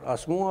asnjëherë,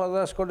 as mua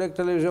dhe as kolegë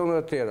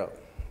televizioneve të tjera.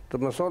 Të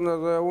më thonë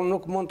edhe unë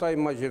nuk mund të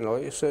imagjinoj.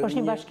 është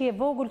një bashki e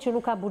vogël që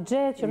nuk ka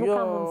buxhet, që nuk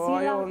ka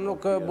mundësira? Jo, ajo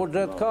nuk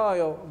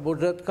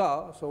buxhet ka,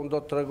 se unë do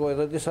të tregoj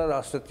edhe disa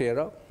raste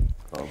tjera.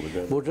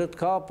 Buxhet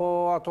ka, po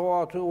ato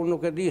aty unë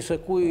nuk e di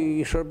se ku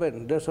i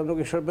shërben, derisa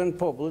nuk i shërben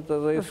popullit,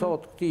 edhe i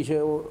thot këtij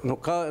që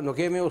nuk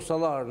kemi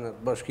ustallar në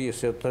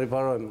bashkisë që të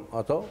riparojmë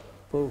ato,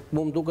 po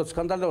mu më duket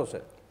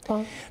skandalose.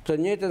 Të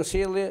njëjtën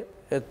sjellje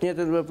e të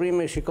njëjtën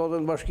veprime i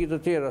shikohen në bashki të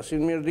tjera, si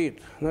në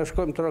Mirditë, ne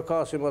shkojmë të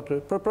rakasim aty,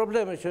 për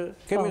probleme që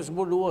kemi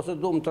zbuluar se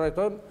duam të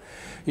trajtojmë,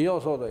 jo,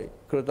 thotë ai,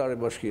 kryetari i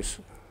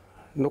bashkisë.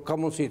 nuk ka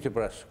mundësi t'i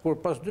presë. Kur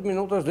pas 2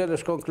 minutës dhe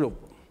shkon klub.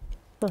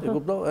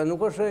 E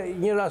nuk është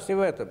një rast i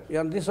vetëm,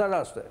 janë disa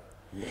raste.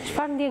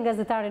 Çfarë ndjen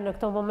gazetari në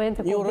këto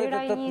momente, kur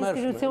dera e një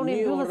institucioni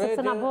mbyllën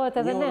sepse na bëhet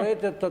edhe ne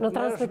në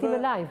transmetime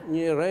live?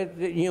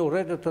 Një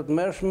urrëtie të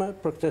tmerrshme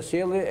për këtë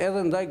sjellje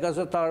edhe ndaj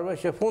gazetarëve,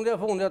 që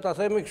fundja ta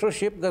themi kështu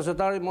shqip,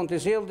 gazetari mund të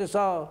sjellë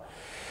disa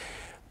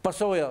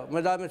pasoja me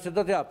lajmet që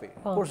do t'japi.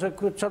 Kurse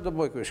çfarë do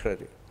bëj ky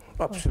shkreti?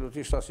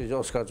 Absolutisht asnjë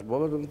gjë s'ka të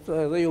bëhet,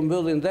 edhe ju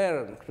mbyllin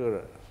derën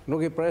këtyre.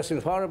 Nuk i presin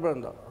fare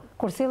brenda.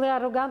 Kur sille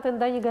arrogante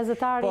ndaj një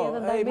gazetari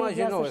edhe ndaj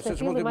medias së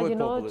shtetit,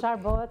 imagjinohet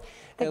çfarë bëhet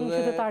tek një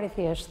qytetar i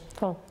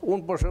thjeshtë.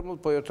 Unë për shembull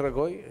po ju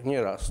tregoj një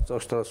rast,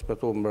 është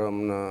transmetuar mbrëm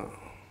në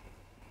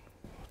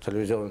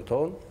televizionin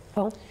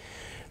tonë.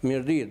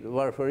 Mirdit,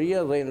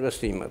 varfëria dhe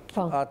investimet.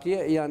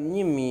 Atje janë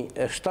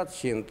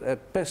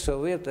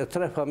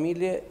 1753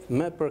 familje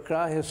me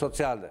përkrahje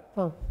sociale.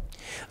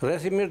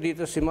 Rrethi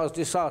Mirditës, sipas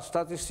disa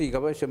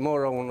statistikave që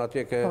mora unë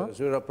atje ke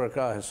zyra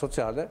përkrahje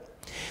sociale,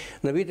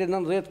 në vitin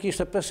 90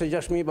 kishte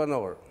 56.000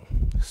 banorë.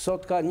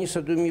 Sot ka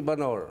 22.000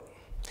 banorë.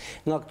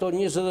 Nga këto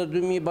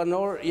 22.000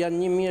 banorë janë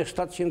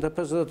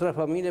 1.753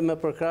 familje me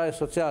përkrahje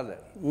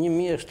sociale.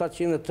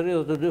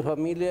 1.732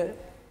 familje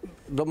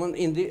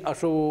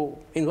ashtu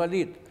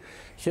invalid,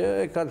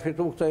 që kanë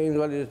fitu këtë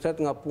invaliditet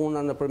nga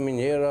puna në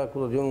përminjera,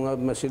 nga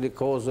me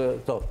silikoze,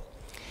 këto.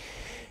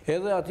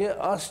 Edhe atje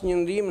asë një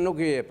ndihmë nuk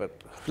i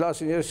jepet.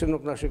 Flasin njerëz që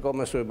nuk na shikon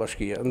me sy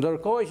bashkia.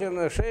 Ndërkohë që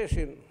në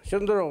sheshin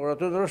qendror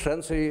aty në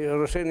Rëshen, se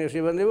Rësheni është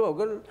një vend i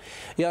vogël,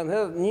 janë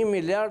hedhur 1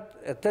 miliard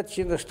e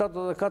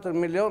 874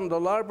 milion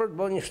dollar për të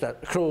bërë një shtet.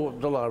 Kështu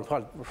dollar,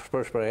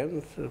 për shprehjen,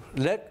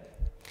 lek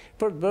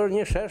për të bërë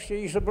një shesh që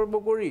ishte për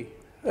bukuri.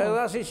 Edhe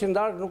asnjë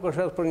qendar nuk është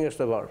hedhur për një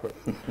shtet varfër.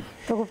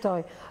 Të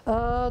kuptoj.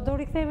 Do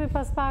rikthehemi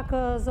pas pak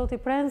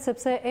zoti Prend,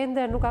 sepse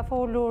ende nuk ka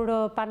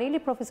folur paneli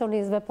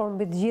profesionistëve, por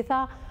mbi të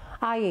gjitha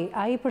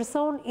ai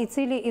person i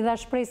cili i dha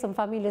shpresën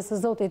familjes së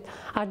zotit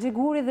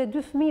Zgjidhuri dhe 2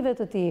 fëmijëve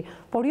të tij,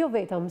 por jo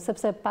vetëm,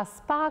 sepse pas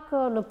pak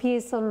në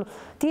pjesën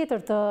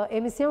tjetër të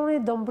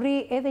emisionit do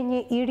mbri edhe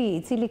një i ri,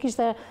 i cili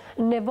kishte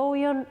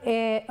nevojën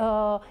e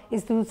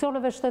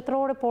institucioneve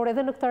shtetërore, por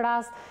edhe në këtë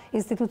rast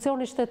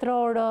institucioni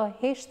shtetëror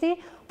heshti,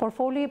 por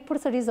foli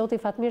përsëri zoti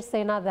Fatmir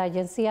Sena dhe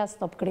agjencia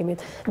Stop Krimit.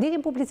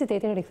 Ndjekim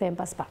publicitetin,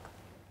 rikthehemi pas pak.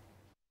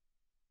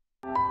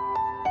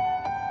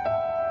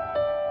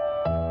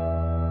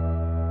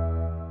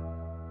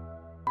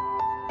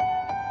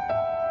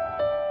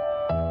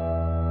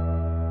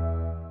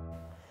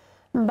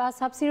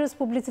 Mbas hapësirës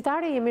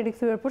publicitare, jemi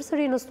rikthyer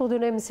përsëri në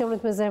studion e emisionit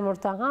me zemër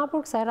të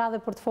hapur, kësaj radhe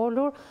për të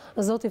folur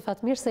zoti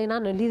Fatmir Sena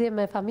në lidhje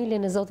me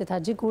familjen e zotit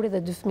Zgjidhuri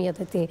dhe 2 fëmijët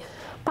e tij.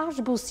 Pash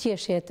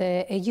buzëqeshjet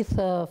e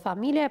gjithë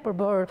familja e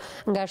përbër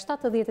nga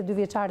 72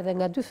 vjeçari dhe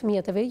nga 2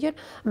 fëmijët e vegjël,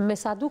 me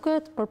sa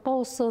duket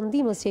përpos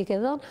ndihmës që i ke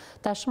dhënë,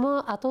 tashmë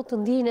ato të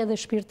ndjejnë edhe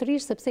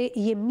shpirtërisht sepse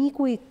je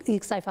miku i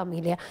kësaj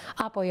familje.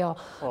 Apo jo?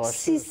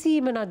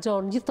 Si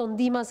menaxhon gjithë këto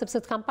ndihma, sepse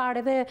të kam parë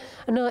edhe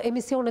në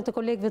emisionet të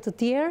kolegëve të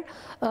tjerë,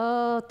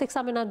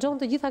 teksa menaxhon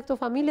të gjitha këto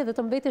familje dhe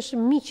të mbetesh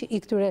miq i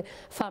këtyre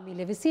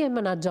familjeve. Si e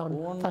menaxhon,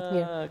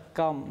 Fatmir? Unë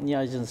kam një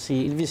agjenci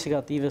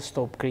investigative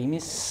Stop Krimi,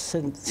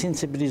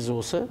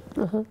 sensibilizuese,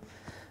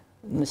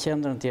 në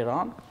qendrën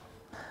Tiranë,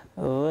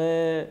 dhe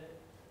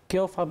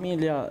kjo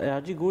familja e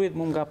Zgjidhurit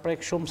mund nga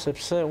prek shumë,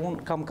 sepse unë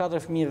kam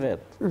 4 fëmijë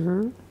vetë.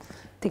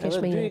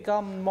 Edhe 2 i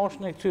kam në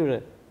moshën e këtyre.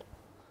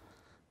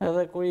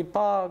 Edhe kur i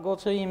pa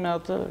gocën ime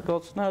atë,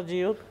 gocën e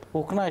Zgjidhurit,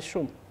 u kënaq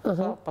shumë.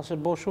 Pas e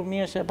bo shumë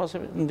mirë që pas e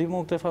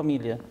ndihmu këtë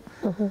familje.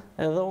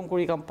 Edhe unë kur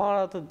i kam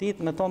para të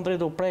ditë, me tonë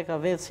drejtë u preka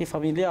vetë si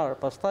familjar,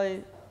 pas taj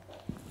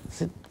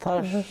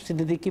si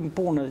dedikim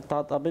punë,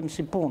 ta bëjmë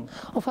si punë.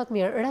 O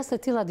Fatmir, rast e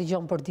tilla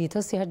dëgjon për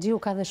ditës, si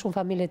Zgjidhuri ka dhe shumë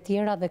familje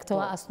tjera dhe këto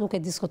as nuk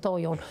e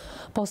diskutojon.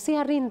 Po si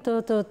arrin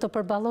të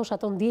përballosh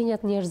ato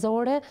ndjenjat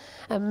njerëzore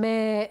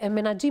me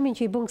menaxhimin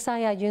që i bën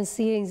kësaj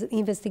agjencie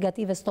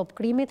investigative Stop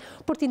Krimit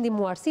për t'i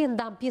ndihmuar, si e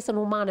ndan pjesën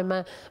humane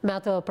me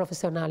atë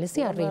profesionale,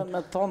 si arrin?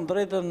 Me tonë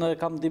drejtën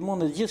kam ndihmuar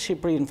në gjithë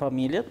Shqipërinë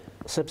familjet,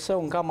 sepse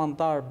unë kam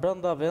antar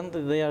brenda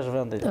vendit dhe jashtë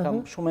vendit.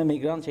 Kam shumë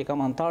emigrantë që i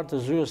kam antar të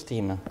zyrës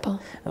time.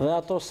 Dhe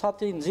ato sa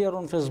ti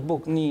nxjerrën në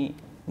Facebook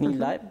një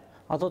live,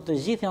 ato të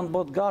gjithë janë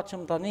botë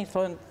gatshëm tani,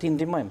 thonë ti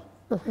ndihmojmë.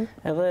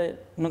 Edhe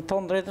në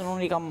tonë drejtën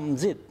unë i kam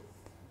nxit.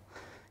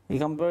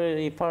 I kam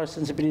bërë i parë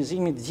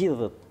sensibilizimit të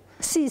gjithëve.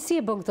 Si e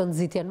bën këtë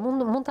nxitjen?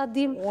 Mund ta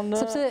dim,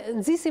 sepse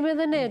nxisim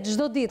edhe ne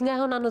çdo ditë nga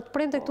hëna në të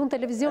premte këtu në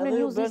televizionin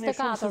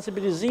News24.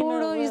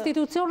 Por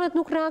institucionet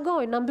nuk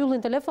reagojnë, na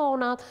mbyllin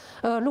telefonat,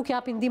 nuk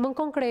japin ndihmën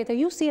konkrete.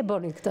 Ju si e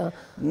bëni këtë?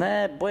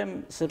 Ne bëjmë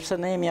sepse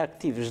ne jemi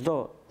aktiv çdo.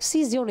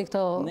 Si zgjoni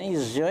këto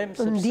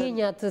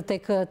ndjenjat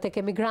tek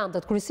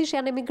emigrantët? Kryesisht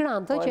janë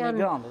emigrantë që janë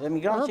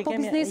emigrantë që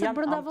kemi bizneset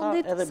brenda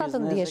vendit, sa të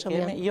ndjeshëm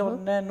janë. Jo,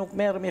 ne nuk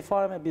merremi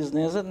fare me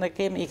bizneset, ne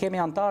kemi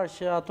antarë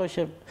që ato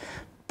që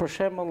për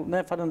shembull,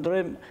 ne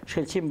falenderojmë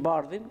Shkelqim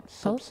Bardhin,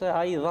 sepse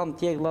ai dhan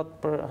tjeglat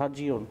për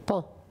Zgjidhurin.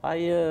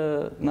 Ai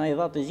na i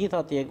dha të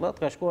gjitha tjeglat,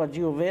 ka shkuar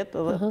Zgjidhuri vetë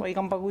dhe po i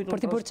kam paguajtur për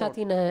të bërë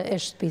çatin e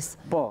shtëpisë.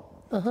 Po,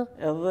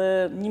 edhe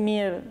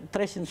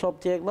 1300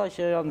 copë tjegla,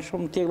 që janë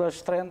shumë tjegla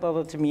shtrenda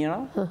dhe të mira,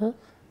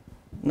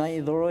 na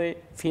i dhuroj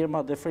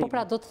firma dhe frima. Po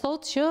pra, do të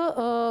thotë që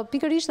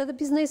pikërisht edhe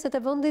bizneset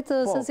e vendit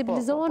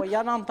sensibilizohen? Po,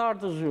 janë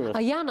antarë të zyrës.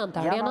 Janë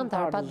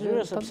antarë të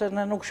zyrës, sepse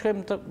ne nuk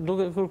shkojmë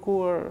duke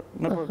kërkuar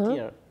në për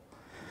tjerë.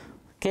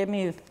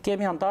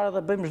 Kemi antarë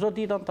dhe bëjmë çdo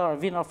ditë antarë,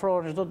 vinë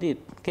afrohen çdo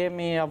ditë.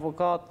 Kemi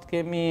avokat,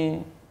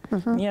 kemi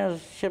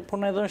njerëz që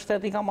punojnë edhe në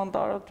shteti kam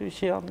antarë aty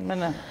që janë me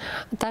ne.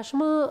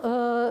 Tashmë,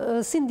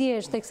 si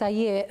ndjesh teksa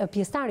je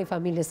pjesëtar i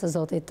familjes së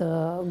zotit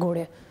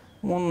Guri?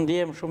 Unë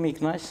ndjem shumë i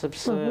kënaq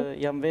sepse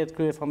jam vetë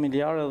krye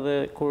familjare dhe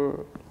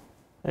kur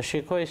e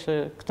shikoj se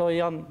këto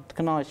janë të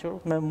kënaqur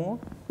me mua,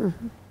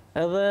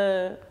 edhe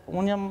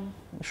unë jam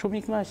shumë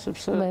i kënaq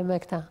sepse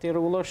ti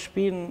rregullosh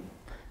shtëpinë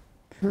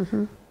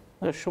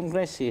është shumë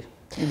kënaqësi.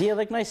 Ndje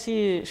dhe kënaqësi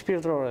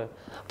shpirtërore.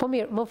 Po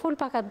mirë, më fol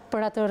pak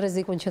për atë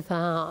rrezikun që tha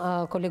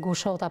kolegu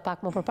Shota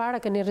pak më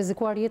përpara, keni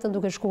rrezikuar jetën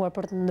duke shkuar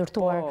për të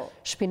ndërtuar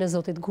shtëpinë e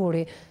zotit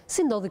Guri.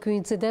 Si ndodhi ky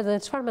incident dhe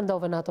çfarë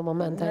mendove në ato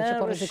momente që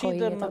po rrezikoi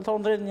jetën? Ne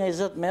rrshitëm drejt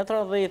 20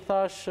 metra dhe i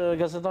thash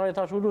gazetari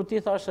thash u luti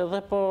thash edhe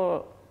po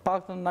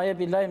paktën na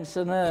jepi lajm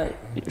se ne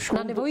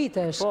na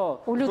nevojitesh.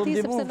 U luti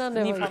sepse na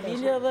nevojitesh. Një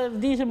familje dhe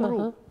vdiqëm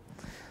rrugë.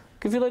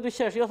 Ky filloi të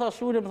qesh, jo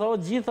thash ulem, tha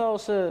o gjitha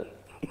ose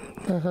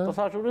po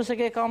thash u se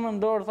ke kamën në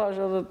dorë, thash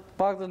edhe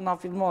paktën na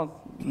filmon,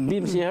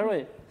 bim si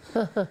heroj.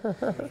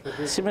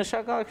 Si me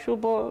shaka kështu,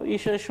 po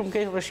ishe shumë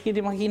keq,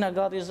 rrshkiti makina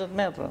gati 20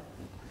 metra.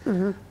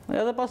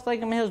 Edhe pastaj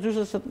kemi hes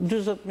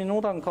 40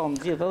 minuta në kam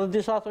gjithë, edhe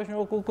disa thosh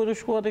nuk ku të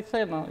shkuat e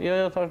kthena. Jo,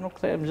 thash nuk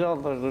kthehem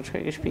gjallë, thash do të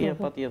shkoj në shtëpi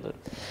patjetër.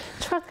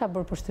 Çfarë ka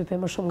bërë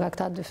përshtypje më shumë nga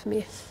këta dy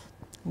fëmijë?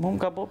 Më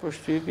ka bërë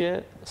përshtypje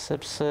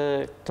sepse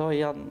këto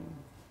janë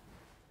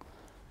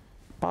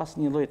pas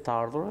një lloj të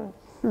ardhurë,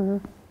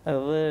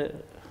 edhe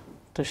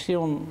të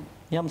shtion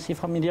jam si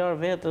familjar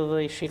vetë dhe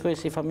i shikoj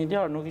si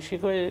familjar, nuk i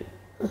shikoj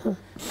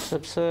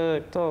sepse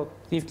këto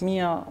i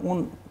fëmija,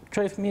 unë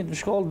qoj fëmijët në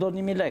shkollë do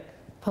 1.000 lek.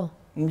 Në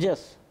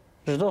mëngjes.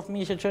 Çdo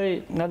fëmijë që qoj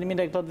nga 1.000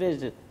 lek të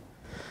veçit.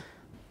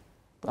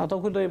 Ato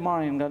ku do i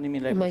marrin nga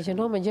 1.000 lek?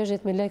 Imagjino me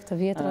 60.000 lek të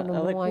vjetra në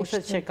muaj. Edhe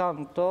kushtet që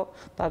kanë këto,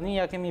 tani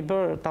ja kemi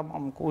bërë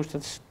tamam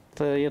kushtet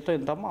të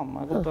jetojnë tamam.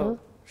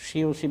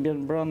 Shiu si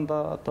bjen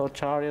brenda, ato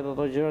qarjet,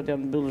 ato gjërat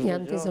janë mbyllur.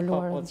 Janë të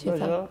izoluar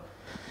gjitha.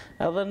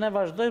 Edhe ne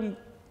vazhdojmë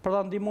për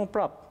ta ndihmuar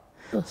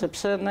prapë,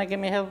 sepse ne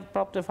kemi hedhur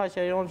prapë të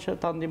faqja jonë që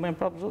ta ndihmojmë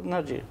prapë zotin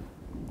Haxhi.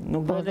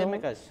 Nuk do të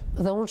me kaq.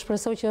 Dhe unë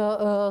shpresoj që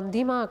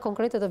ndihma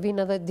konkrete të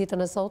vinë edhe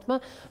ditën e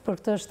sotme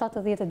për këtë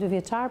 72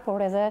 vjeçar,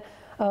 por edhe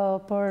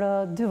për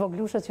dy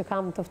voglushët që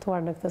kam të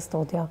ftuar në këtë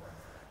studio.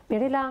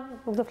 Mirela,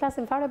 nuk do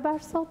flasim fare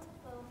bashkë sot?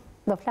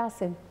 Do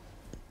flasim.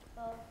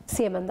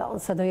 Si e mendon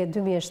se do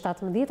jetë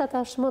 2017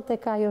 tashmë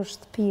tek ajo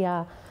shtëpia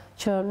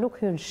që nuk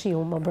hyn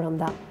shiu më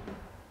brenda?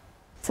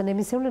 Se në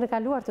emisionin e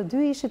kaluar të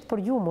dy ishit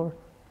përgjumur.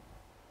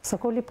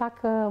 Sokoli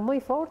pak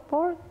më i fort,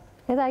 por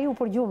edhe ai u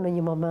përgjum në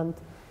një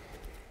moment.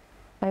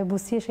 Ajo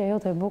buzëqeshja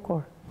jote e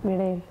bukur,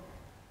 Mirel.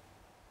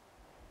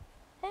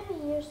 E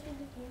mirë, si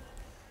të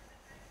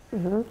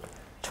gjithë.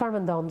 Çfarë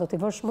mendon, do t'i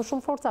vësh më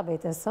shumë forca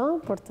vetes,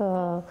 për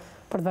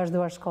të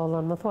vazhduar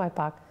shkollën, më thuaj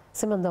pak.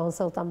 Si mendon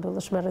se u ta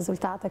mbyllësh me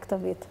rezultate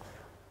këtë vit?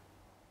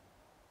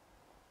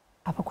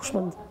 Apo kush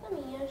mend? E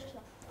mirë,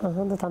 është.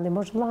 Do ta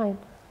ndihmosh vllajin.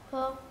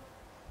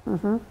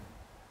 Po.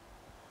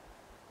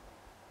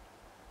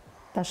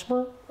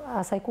 Tashmë,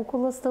 asaj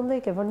kukullës të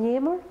ndej, ke vënë një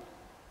emër?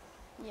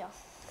 Jo.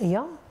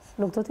 Jo?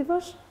 Nuk do t'i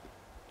vësh?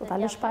 Do t'a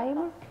lësh pa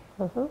emër?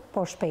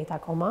 Po shpejt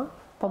akoma,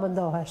 po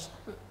mendohesh.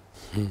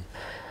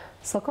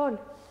 Sokol,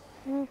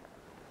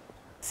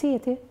 si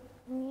je ti?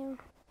 Mirë.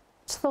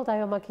 Që thot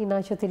ajo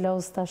makina që t'i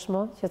lozë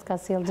tashmë, që t'ka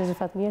sjellë Xhexhi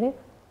Fatmiri?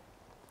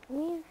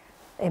 Mirë.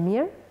 E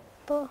mirë?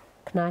 Po.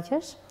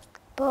 Knaqesh?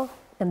 Po.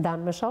 E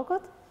ndan me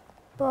shokët?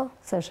 Po.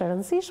 Se është e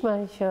rëndësishme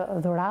që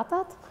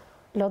dhuratat,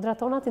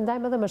 lodrat tona t'i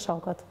ndajmë edhe me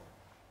shokët.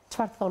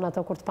 Çfarë thonë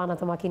ato kur të panë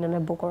atë makinën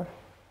e bukur?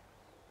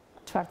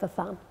 Çfarë të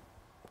thanë?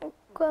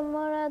 Ku e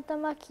mora atë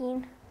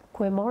makinë?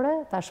 Ku e more?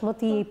 Tashmë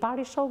ti i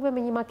pari shokëve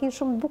me një makinë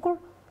shumë të bukur?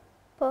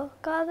 Po,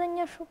 ka edhe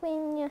një shokë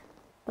një.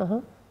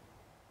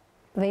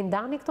 Dhe i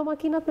ndani këto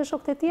makinat me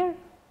shokët e tjerë?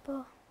 Po.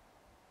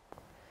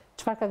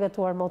 Çfarë ka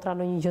gatuar motra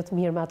në një gjë të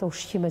mirë me ato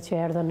ushqimet që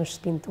erdhën në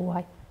shtëpinë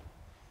tuaj?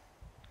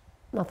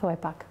 Na thuaj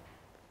pak.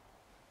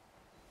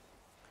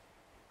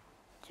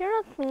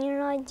 Gjërat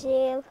mira,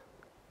 gjellë.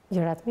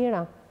 Gjërat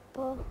mira?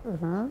 Po.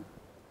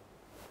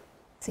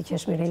 Si që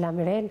është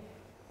Mirel,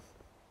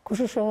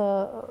 kush është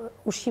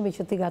ushqimi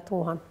që t'i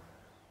gatuan?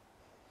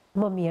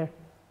 Më mirë?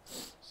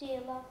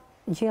 Gjella.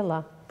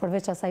 Gjella,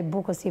 përveç asaj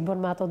bukës që i bën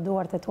me ato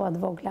duart e tua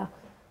të vogla.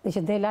 Dhe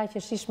që del aq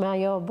e shish me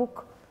ajo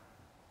bukë.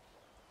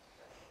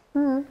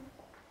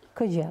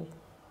 Kë gjellë?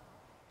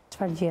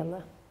 Çfarë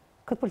gjellë?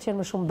 Këtë pëlqen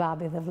më shumë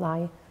babi dhe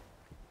vllai.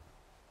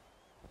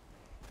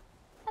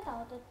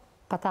 Patatet.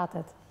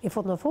 Patatet. I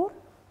fut në furr?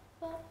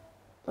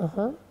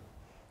 Po.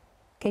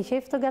 Ke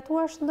qejf të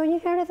gatuash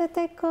ndonjëherë edhe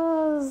tek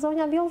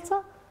zonja Vjollca?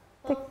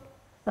 Po.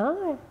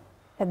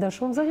 E do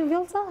shumë zonja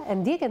Vjollca? E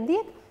ndjek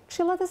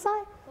këshillat e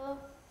saj?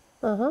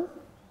 Po.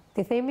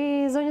 Ti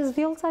themi zonjës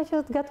Vjollca që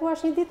të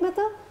gatuash një ditë me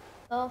të?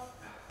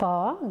 Po,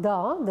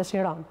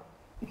 dëshiron.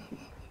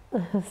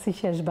 Si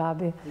që është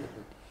babi.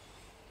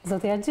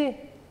 Zotja Gji?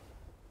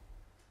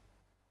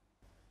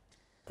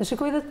 Të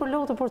shikoj dhe të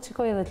përlotë, por të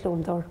shikoj edhe të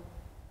lumëtor.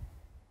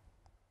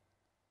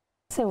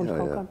 Se unë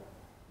kokën?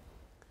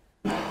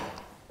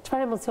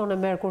 Qëfar emocione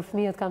merë kur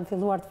fëmijët kanë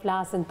filluar të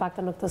flasin pak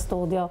të në këtë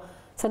studio,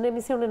 se në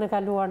emisionin e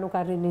kaluar nuk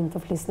arrinin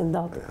të flisnin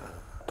dot,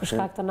 për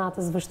shkak të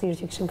natës vështirë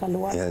që këshin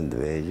kaluar? Janë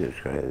të vegjë,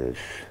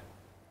 shkredes.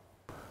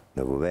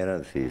 Në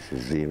kuvenat si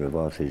zi me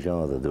pasi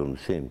gjanë dhe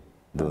dërmësim,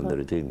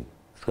 dërndëritim.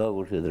 Ska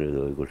kur që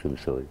drejtoj, kur që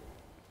mësoj.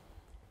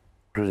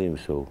 Kur që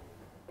mësoj.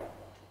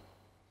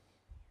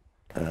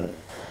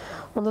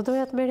 Unë do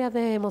doja të merja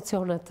dhe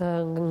emocionet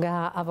nga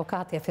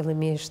avokatja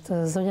fillimisht.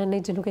 Zonja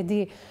Negji, nuk e di,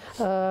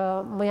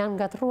 më janë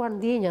ngatruar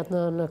ndjenjat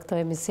në këtë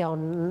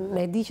emision.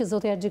 E di që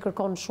Zotja Gji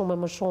kërkon shumë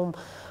e më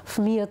shumë,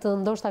 fëmijët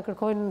ndoshta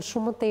kërkojnë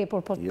shumë më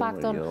tepër, por të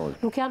paktën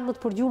nuk janë më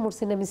të përgjumur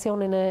si në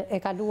emisionin e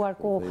kaluar,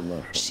 ku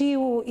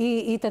shiu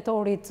i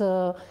tetorit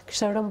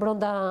kishte rënë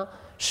brenda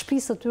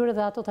shpisë të tyre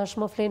dhe ato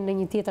tashmë flenë në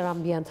një tjetër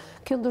ambient.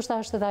 Kjo ndoshta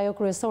është edhe ajo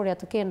kryesorja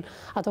të kenë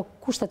ato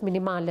kushtet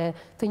minimale,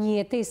 të një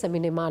jetese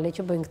minimale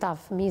që bëjnë këta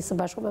fëmijë së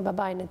bashku me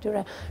babajnë e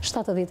tyre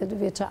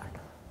 72 vjeçar.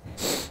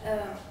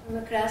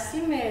 Në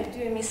krahasim me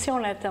dy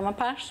emisionet të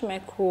mëparshme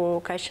ku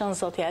ka qenë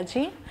Zotja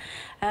Gji,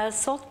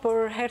 sot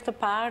për herë të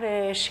parë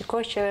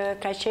shikoj që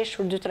ka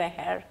qeshur 2-3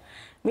 herë.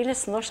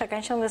 Miles ndoshta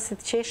kanë qenë dhe si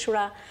të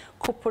qeshura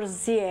ku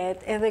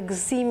përzihet edhe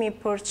gëzimi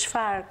për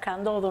çfarë ka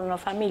ndodhur në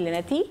familjen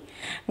e tij,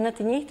 në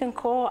të njëjtën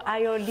kohë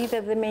ajo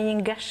lidhet dhe me një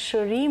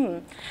ngashërim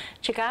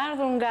që ka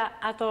ardhur nga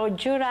ato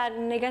gjëra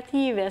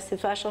negative, si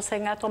thua,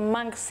 ose nga ato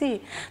mangësi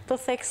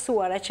të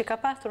theksuara që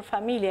ka pasur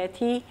familja e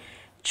tij,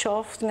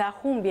 qoftë nga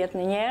humbjet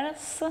në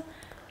njerëz,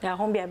 nga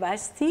humbja e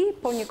vajzës së tij,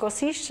 por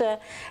njëkohësisht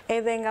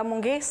edhe nga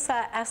mungesa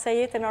asaj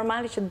jete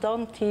normale që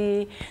don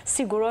t'i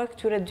siguroj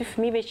këtyre dy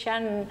fëmijëve që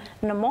janë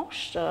në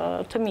moshë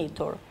të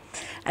mitur.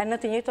 Në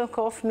të njëjtën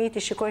kohë fëmijët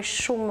i shikoj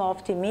shumë më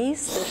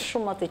optimist,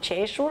 shumë më të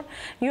qeshur,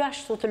 jo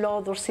ashtu të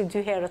lodhur si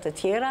 2 herët e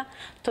tjera,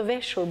 të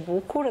veshur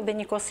bukur dhe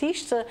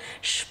njëkohësisht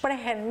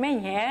shprehen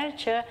menjëherë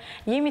që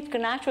jemi të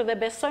kënaqur dhe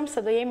besojmë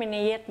se do jemi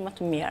në jetë më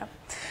të mirë.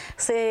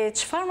 Se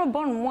çfarë më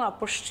bën mua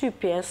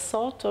përshtypje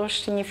sot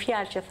është një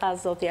fjalë që tha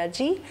Zotja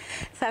Gji,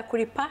 tha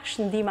kur i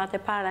pash ndihmat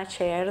e para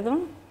që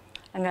erdhën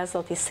nga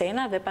Zoti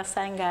Sena dhe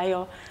pasaj nga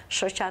ajo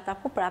shoqata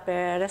po prape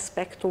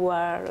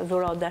respektuar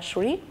dhuro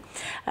dashuri,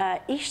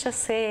 ishte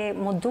se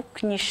më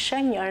duk një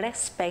shenjë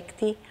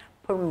respekti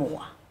për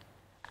mua.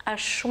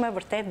 Është shumë e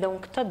vërtet dhe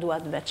unë këtë dua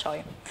të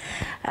veçoj.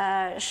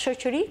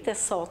 Shoqëritë e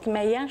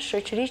sotme janë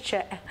shoqëri që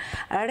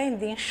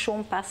rendin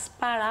shumë pas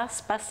paras,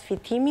 pas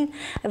fitimin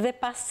dhe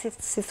pas,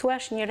 si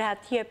thuash, një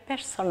rehatije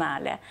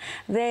personale.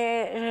 Dhe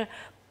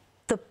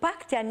të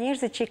paktja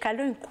njerëzit që i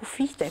kalojnë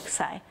kufit e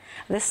kësaj,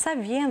 dhe sa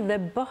vjen dhe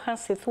bëhen,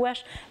 si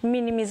thuash,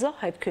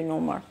 minimizohet ky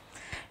numër.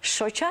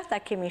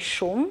 Shoqata kemi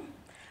shumë,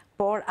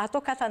 por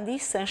ato ka të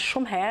ndisen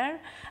shumë herë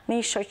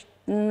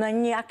në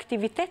një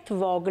aktivitet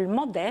vogël,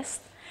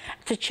 modest,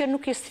 të që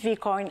nuk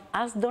justifikojnë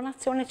as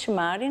donacionet që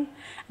marrin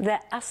dhe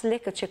as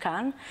lekët që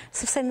kanë,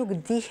 sepse nuk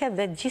dihet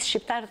dhe gjithë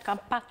shqiptarët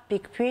kanë pat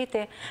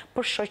pikpyetje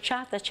për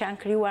shoqata që janë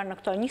krijuar në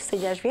këto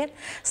 26 vjet,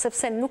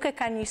 sepse nuk e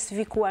kanë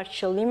justifikuar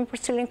qëllimin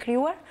për cilin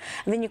krijuar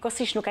dhe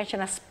njëkohësisht nuk kanë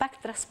qenë as pak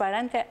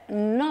transparente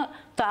në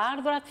të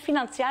ardhurat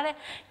financiare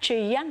që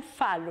janë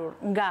falur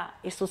nga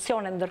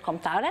institucionet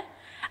ndërkombëtare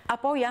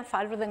apo janë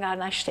falur dhe nga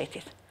ana e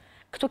shtetit.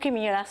 Këtu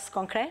kemi një rast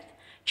konkret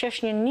që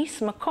është një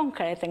nismë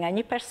konkrete nga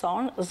një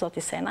person,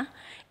 Zoti Sena,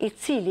 i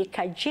cili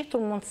ka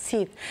gjetur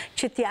mundësit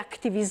që t'i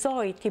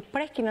aktivizoj, t'i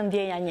preki në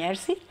ndjenja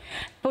njerëzit,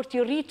 për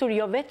t'i rritur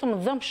jo vetëm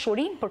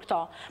dëmshurin për këto,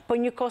 por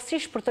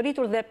njëkohësisht për të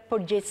rritur dhe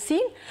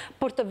përgjegjësinë,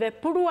 për të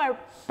vepruar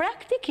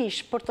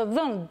praktikisht, për të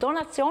dhënë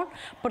donacion,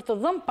 për të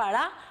dhënë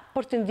para,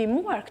 për të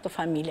ndihmuar këtë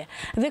familje.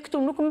 Dhe këtu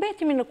nuk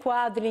mbetemi në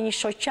kuadrin një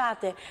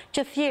shoqate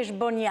që thjesht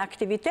bën një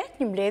aktivitet,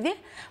 një mbledhje,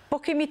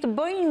 po kemi të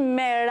bëjmë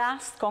me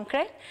rast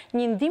konkret,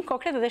 një ndihmë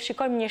konkret dhe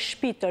shikojmë një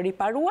shtëpi të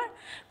riparuar,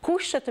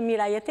 kushte të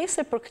mira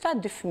jetese për këta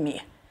 2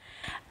 fëmijë.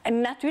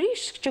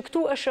 Natyrisht që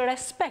këtu është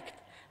respekt.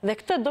 Dhe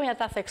këtë doja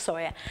ta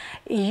theksoje.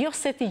 Jo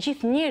se të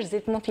gjithë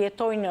njerëzit mund të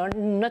jetojnë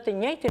në të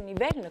njëjtin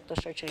nivel në këtë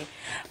shoqëri.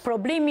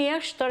 Problemi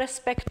është të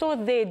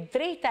respektohet dhe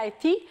drejta e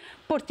tij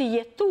për të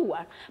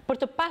jetuar, për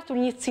të patur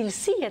një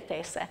cilësi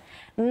jetese.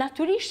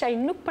 Natyrisht ai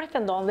nuk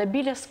pretendon dhe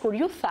biles kur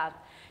ju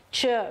thatë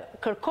që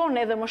kërkon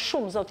edhe më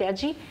shumë Zotja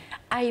Gji,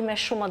 ai me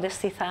shumë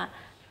modesti tha,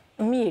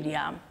 mirë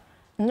jam,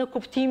 në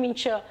kuptimin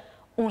që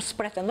unë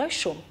s'pretendoj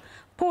shumë,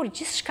 por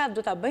gjithçka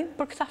do ta bëjmë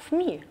për këta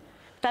fëmijë.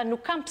 Ta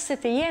nuk kam pse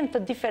të jenë të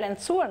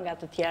diferencuar nga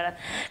të tjerët.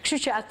 Kështu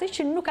që atë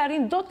që nuk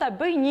arrin do ta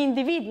bëjë një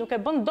individ, nuk e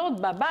bën dot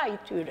babai i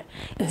tyre,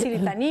 i cili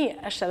tani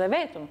është edhe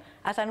vetëm,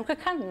 ata nuk e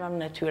kanë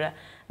nënën e tyre.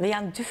 Dhe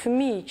janë 2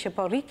 fëmijë që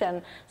po rriten,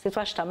 si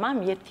thua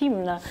tamam, jetim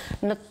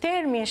në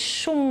termin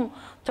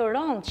shumë të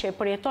rëndë që e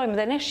përjetojmë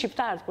dhe ne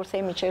shqiptarët, kur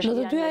themi që është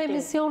në të dyja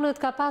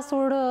emisionet ka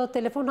pasur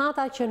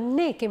telefonata që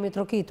ne kemi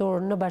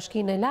trokitur në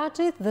Bashkinë e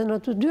Laçit dhe në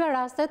të dyja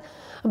rastet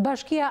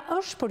bashkia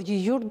është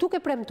përgjigjur duke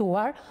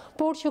premtuar,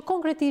 por që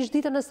konkretisht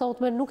ditën e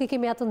sotme nuk i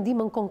kemi atë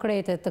ndihmën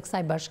konkrete të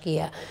kësaj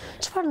bashkie.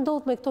 Çfarë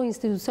ndodh me këto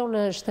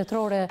institucione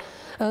shtetërore,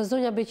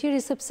 zonja Beqiri,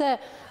 sepse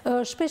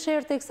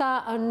shpeshherë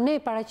teksa ne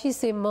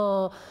paraqisim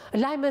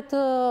lajmet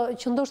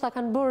që ndoshta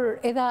kanë bërë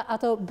edhe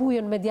atë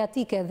bujën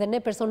mediatike dhe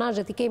ne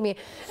personazhet i kemi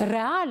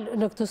real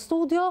në këtë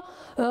studio,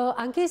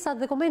 ankesat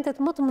dhe komentet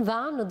më të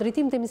mëdha në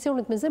drejtim të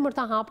emisionit Me Zemër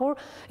të Hapur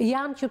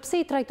janë që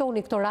pse i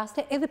trajtoni këto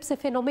raste, edhe pse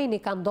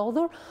fenomeni ka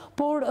ndodhur,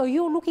 por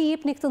ju nuk i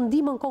jepni këtë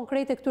ndihmën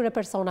konkrete këtyre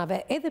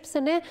personave. Edhe pse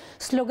ne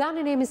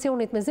sloganin e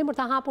emisionit Me Zemër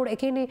të Hapur e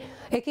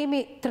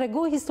kemi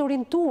tregoj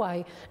historinë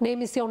tuaj në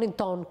emisionin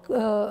ton.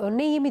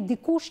 Ne jemi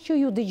dikush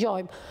që ju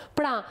dëgjojmë.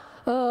 Pra,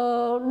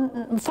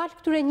 falë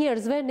këtyre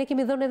njerëzve, ne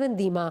kemi dhënë edhe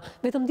ndihma.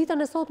 Vetëm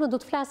ditën e sotme do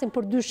të flasim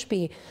për 2 shtëpi.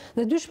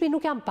 Dhe 2 shtëpi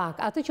nuk janë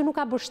pak. Atë që nuk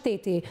ka bërë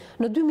shteti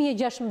në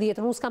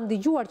 2016, unë s'kam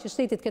dëgjuar që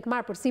shteti të ketë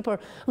marrë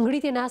përsipër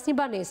ngritjen e asnjë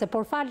banese,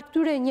 por falë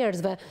këtyre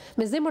njerëzve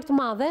me zemër të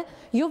madhe,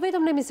 jo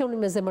vetëm në emisionin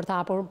Me Zemër të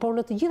Hapur, por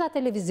në të gjitha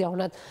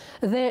televizionet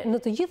dhe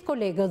në të gjithë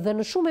kolegët dhe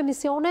në shumë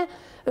emisione,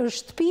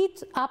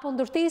 shtëpit apo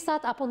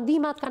ndërtesat apo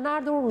ndihmat kanë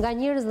ardhur nga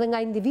njerëz dhe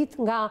nga individ,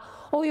 nga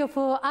OJF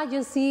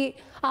agency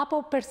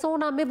apo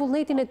persona me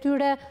vullnetin e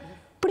tyre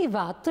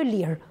privat të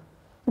lirë.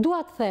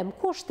 Dua të them,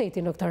 ku është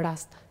shteti në këtë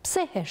rast?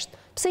 Pse hesht?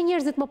 Pse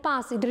njerëzit më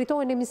pas i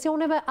drejtojnë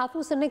emisioneve, a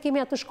thu se ne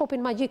kemi atë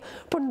shkopin magjik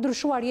për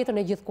ndryshuar jetën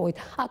e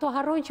gjithkujt. Ato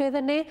harrojnë që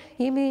edhe ne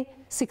jemi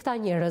si këta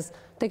njerëz.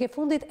 Tek e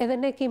fundit edhe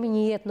ne kemi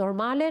një jetë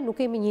normale, nuk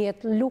kemi një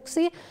jetë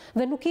luksi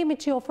dhe nuk kemi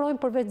që i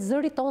ofrojmë përveç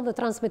zërit ton dhe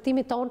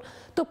transmetimit ton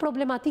të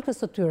problematikës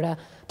së tyre.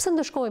 Pse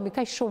ndëshkohemi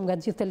kaq shumë nga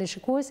gjithë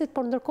teleshikuesit,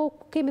 por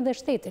ndërkohë kemi dhe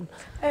shtetin.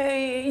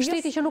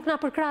 Shteti që nuk na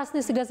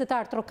përkrasni si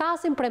gazetar,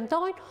 trokasim,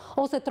 premtojnë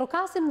ose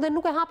trokasim dhe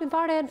nuk e hapin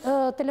fare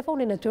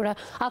telefonin e tyre.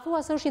 A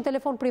thua se është një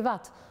telefon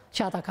privat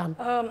që ata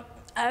kanë?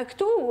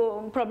 Këtu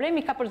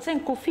problemi ka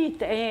përcen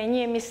kufit e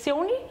një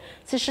emisioni,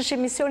 si është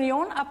emisioni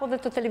jonë, apo dhe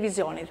të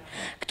televizionit.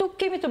 Këtu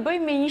kemi të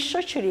bëjmë me një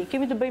shoqëri,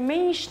 kemi të bëjmë me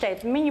një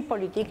shtet, me një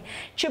politik,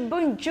 që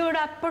bën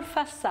gjëra për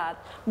fasad,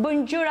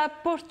 bën gjëra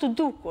për të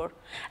dukur.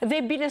 Dhe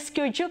biles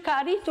kjo gjë ka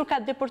arritur,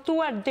 ka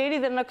depërtuar deri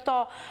dhe në këto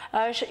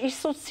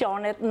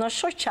institucionet, në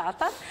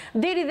shoqatat,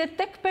 deri dhe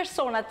tek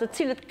personat të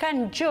cilët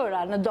kanë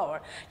gjëra në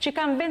dorë, që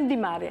kanë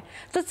vendimarrje,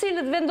 të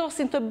cilët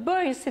vendosin të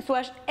bëjnë, si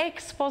thuash,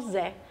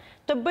 ekspoze,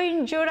 të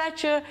bëjnë gjëra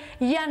që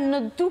janë në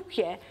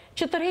dukje,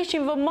 që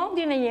tërheqin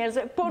vëmendjen e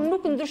njerëzve, por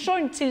nuk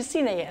ndryshojnë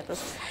cilësinë e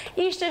jetës.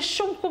 Ishte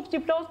shumë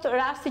kuptiplot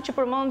rasti që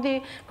përmendi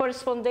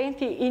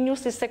korrespondenti i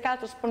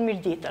News24 për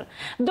Mirditën.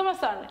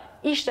 Domethënë,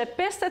 ishte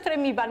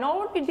 53.000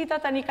 banorë, Mirdita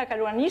tani ka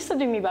kaluar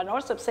 22.000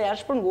 banorë, sepse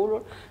janë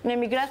shpërngulur në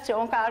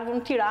emigracion, ka ardhur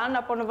në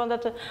Tiranë, apo në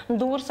vendet të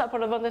Durrës, apo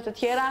në vendet të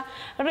tjera,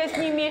 rreth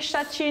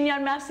 1.700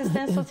 janë me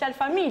asistencë social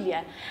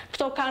familje.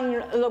 Këto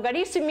kanë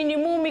llogarisë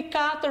minimumi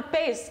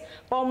 4-5,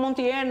 po mund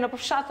të jenë në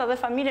fshatra dhe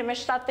familje me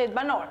 7-8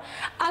 banorë.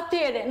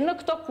 Atëherë, në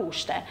këto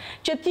kushte,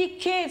 që ti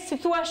ke, si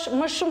thuash,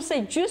 më shumë se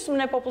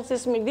gjysmën e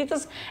popullsisë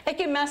Mirditës e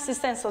ke me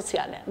asistencë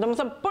sociale.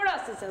 Domethënë, për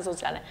asistencë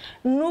sociale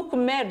nuk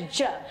merr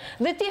gjë.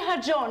 Dhe ti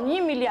harxhon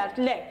 1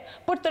 miliard lek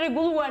për të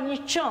rregulluar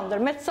një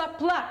qendër me ca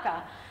pllaka,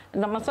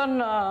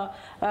 domethënë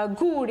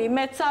guri,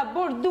 me ca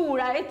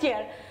bordura e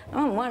tjerë.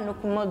 Mua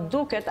nuk më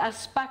duket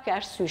as pak e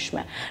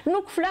arsyeshme.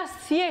 Nuk flas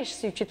thjesht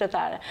si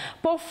qytetare,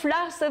 po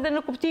flas edhe në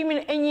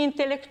kuptimin e një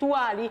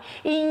intelektuali,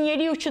 i një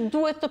njeriu që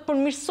duhet të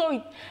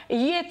përmirësojë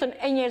jetën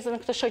e njerëzve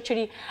në këtë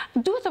shoqëri.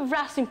 Duhet të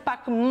vrasim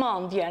pak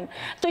mendjen,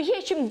 të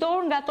heqim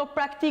dorë nga ato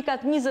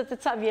praktikat 20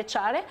 e ca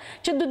vjeçare,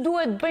 që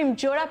duhet bëjmë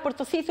gjëra për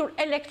të thithur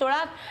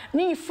elektorat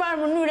në një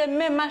farë mënyre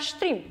me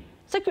mashtrim.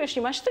 Se ky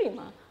është një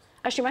mashtrim.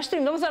 Është një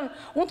mashtrim, domethënë,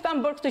 unë të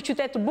kam bërë këtë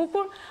qytet të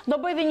bukur, do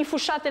bëj dhe një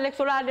fushat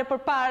elektorale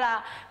përpara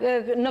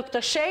në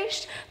këtë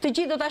shesh, të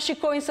gjithë do ta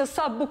shikojnë se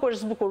sa bukur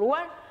është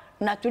zbukuruar,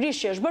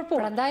 natyrisht që është bërë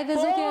punë. Prandaj dhe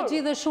zoti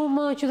Axhi dhe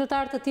shumë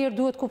qytetarë të tjerë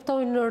duhet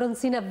kuptojnë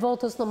rëndësinë e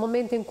votës në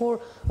momentin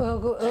kur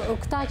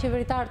këta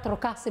qeveritarë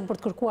trokasin për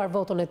të kërkuar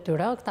votën e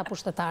tyre, këta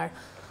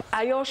pushtetarë.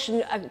 Ajo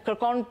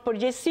kërkon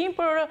përgjegjësinë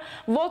për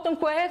votën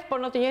kuhet, por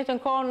në të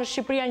njëjtën kohë në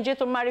Shqipëri janë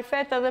gjetur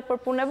marifet edhe për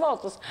punë e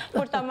votës,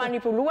 për ta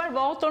manipuluar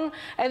votën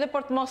edhe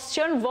për të mos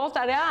qenë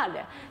vota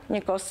reale.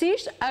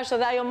 Njëkohësisht, është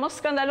edhe ajo më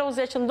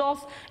skandalozja që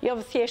ndodh jo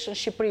thjesht në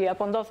Shqipëri,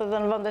 apo ndodh edhe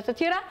në vende të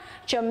tjera,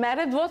 që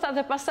merret vota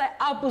dhe pastaj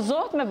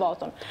abuzohet me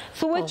votën.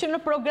 Thuhet që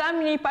në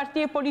programin e një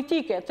partie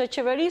politike të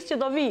qeverisë që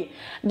do vi,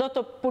 do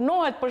të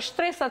punohet për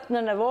shtresat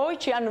në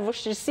nevojë që janë në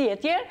vështirësi e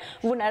tjerë,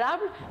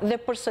 vulnerabël, dhe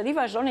përsëri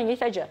vazhdon e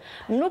njëjta gjë.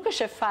 Nuk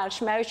është e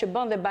falshme ajo që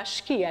bën dhe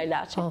Bashkia e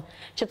Laçit,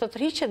 që të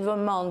rriqet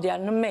vëmendja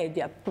në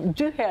media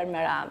 2 herë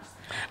me radhë.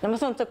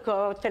 Domethënë të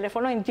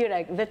telefonojnë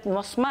direkt dhe të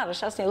mos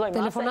marrësh asnjë lloj mase.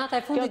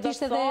 Telefonata e fundit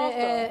ishte dhe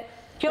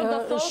kjo do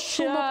thotë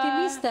shumë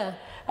optimiste.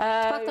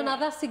 Pak të nga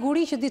dha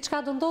siguri që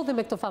diçka do ndodhi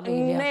me këtë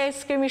familje. Ne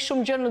s'kemi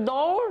shumë gjë në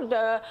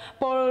dorë,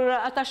 por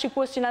ata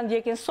shikues që na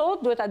ndjekin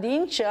sot duhet ta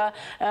dinë që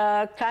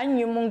ka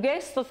një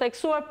mungesë të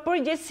theksuar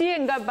përgjegjësie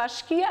nga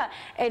Bashkia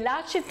e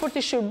Laçit për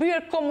të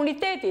shërbyer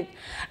komunitetit,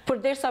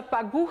 përderisa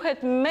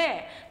paguhet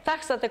me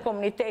taksat e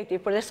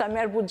komunitetit, përderisa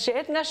merr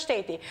buxhet nga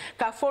shteti,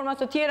 ka forma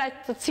të tjera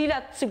të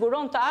cilat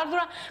siguron të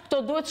ardhura,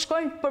 këto duhet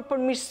shkojnë për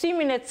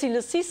përmirësimin e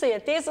cilësisë së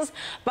jetesës,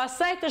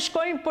 pastaj të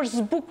shkojnë për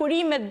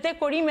zbukurime,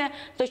 dekorime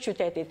të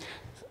qytetit.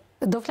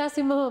 Do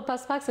flasim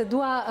pas pak se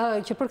dua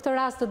që për këtë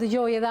rast të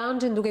dëgjoj edhe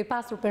Anxhin duke I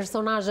pasur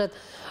personazhet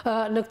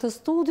në këtë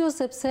studio,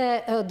 sepse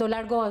do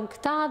largohen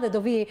këta dhe do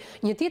vi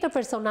një tjetër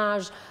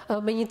personazh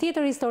me një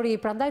tjetër histori,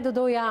 prandaj do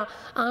doja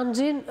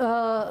Anxhin,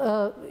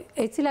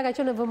 e cila ka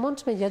qenë e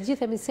vëmendshme gjatë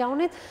gjithë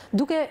emisionit,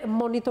 duke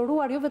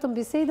monitoruar jo vetëm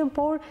bisedën,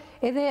 por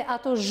edhe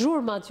ato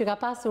zhurmat që ka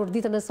pasur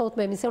ditën e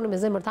sotme emisionin me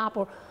Zemër të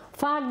Hapur,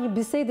 fal një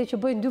bisede që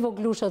bëjnë dy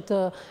voglushët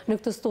në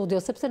këtë studio,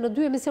 sepse në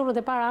dy emisionet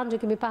e para Anxhi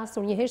kemi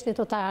pasur një heshtje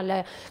totale,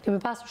 kemi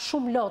pasur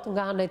shumë lot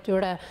nga ana e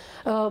tyre,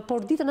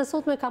 por ditën e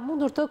sotme ka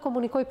mundur të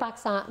komunikoj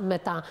paksa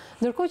me ta.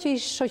 Ndërkohë që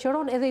I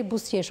shoqëron edhe I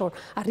buzëqeshur.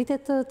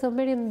 Arritet të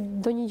merrin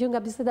ndonjë gjë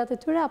nga bisedat e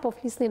tyre apo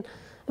flisnin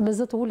me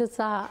zë të ulët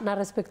sa na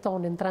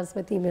respektonin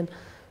transmetimin?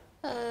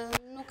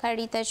 Nuk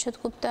arrita që të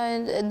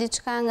kuptojnë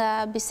diçka nga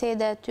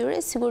biseda e tyre,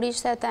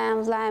 sigurisht ata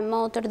janë vëlla e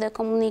motër dhe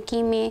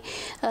komunikimi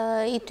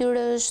I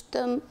tyre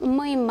është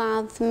më I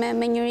madh me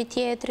njëri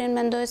tjetrin,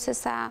 mendoj se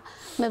sa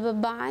me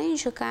babain,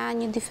 që ka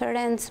një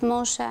diferencë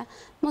moshe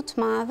më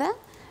të madhe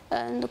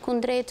në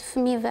kundrejt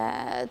fëmijëve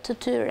të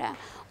tyre.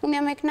 Unë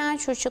jam e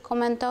kënaqur që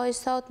komentoj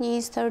sot një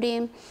histori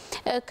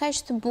kaq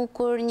të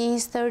bukur, një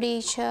histori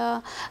që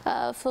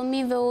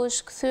fëmijëve u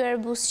është kthyer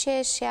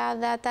buzëqeshja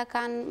dhe ata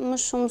kanë më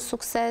shumë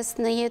sukses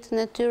në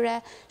jetën e tyre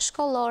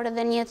shkollore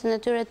dhe në jetën e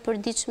tyre të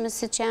përditshme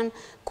siç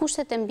janë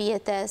kushtet e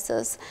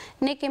mbijetesës.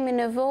 Ne kemi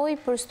nevojë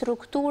për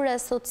struktura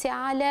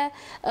sociale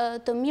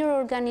të mirë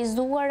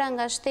organizuara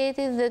nga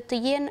shteti dhe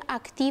të jenë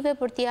aktive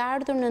për t'i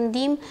ardhur në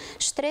ndihmë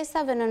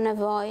shtresave në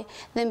nevojë.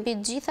 Dhe mbi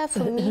të gjitha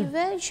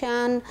fëmijëve që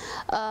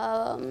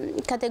janë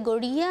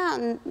kategoria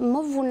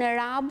më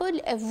vulnerabël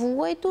e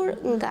vuajtur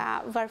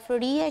nga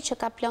varfëria që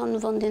ka plan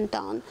në vendin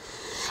tonë.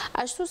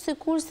 Ashtu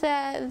sikurse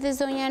dhe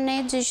zonja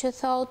Nexhi që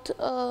thotë,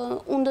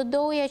 unë do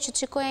doja që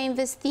shikoja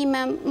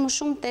investime më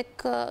shumë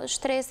tek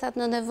shtresat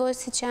në nevojë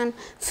siç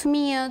janë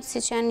fëmijët,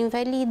 siç janë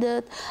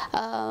invalidët,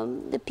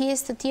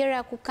 pjesë të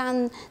tjera ku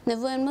kanë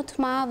nevojën më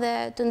të madhe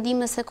të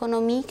ndihmës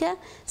ekonomike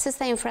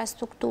sesa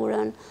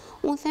infrastrukturën.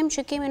 Unë them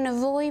që kemi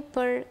nevojë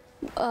për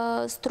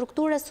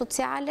struktura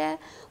sociale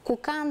ku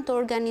kanë të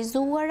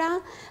organizuara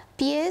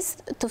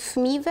pjesë të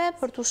fëmijëve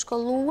për të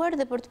shkolluar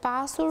dhe për të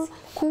pasur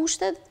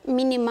kushtet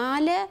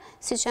minimale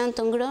siç janë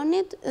të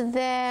ngrënit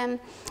dhe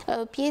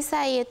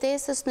pjesa e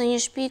jetesës në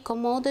një shtëpi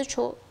komode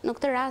që në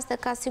këtë rast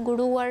e ka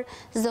siguruar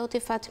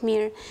Zoti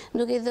Fatmir.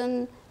 Duke I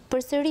dhënë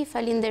përsëri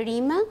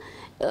falënderime,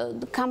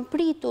 kam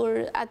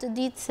pritur atë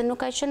ditë se nuk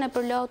ka qenë e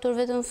përlotur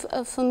vetëm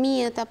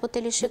fëmijët apo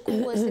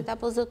teleshikuesit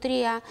apo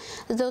zotria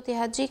Zoti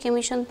Haxhi,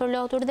 kemi qenë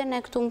përlotur dhe ne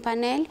këtu në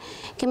panel,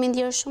 kemi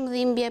ndjerë shumë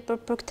dhimbje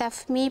për këta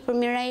fëmijë,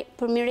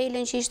 për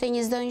Mirelën që ishte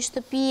një zonjë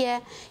shtëpie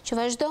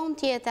që vazhdon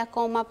të jetë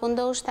akoma, po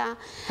ndoshta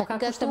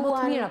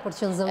gatuan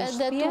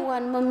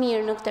më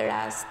mirë në këtë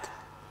rast.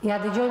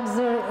 Ja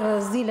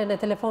dëgjojmë zilën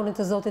e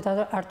telefonit të Zotit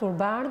Artur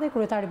Bardhi,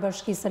 kryetari I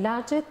Bashkisë së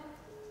Laçit.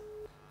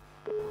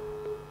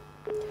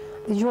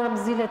 Dëgjuam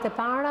zilet e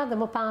para dhe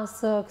më pas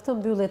këtë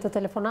mbyllje të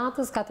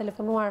telefonatës, ka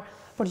telefonuar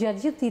për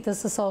gjatë gjithë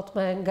ditës së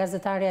sotme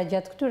gazetarja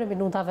gjatë këtyre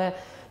minutave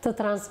të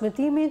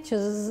transmetimit, që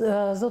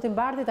Zotin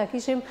Bardhi ta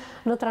kishim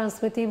në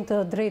transmetim të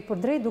drejt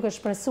për drejt, duke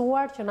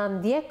shpresuar që na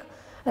ndjek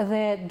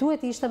dhe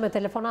duhet ishte me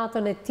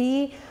telefonatën e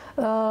tij,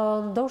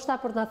 ndoshta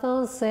për të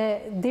thënë se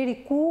deri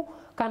ku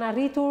kanë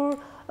arritur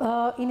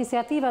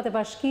iniciativat e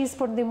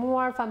bashkisë për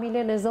ndihmuar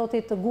familjen e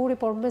Zotit Guri,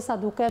 por me sa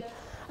duket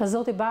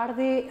Zoti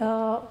Bardhi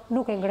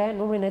nuk e ngre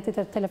numrin e tij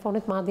të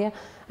telefonit, madje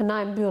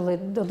na e mbylli.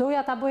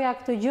 Doja ta bëja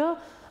këtë gjë,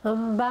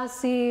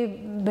 mbasi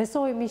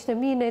besoj miqtë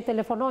mi, ne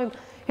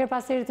telefonojmë her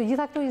pas here të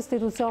gjitha këto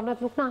institucionet,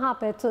 nuk na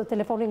hapet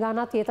telefoni nga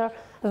ana tjetër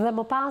dhe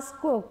më pas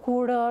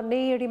kur ne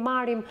I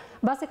rimarrim,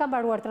 mbasi ka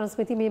mbaruar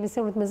transmetimi I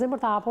emisionit me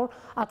Zemër të Hapur,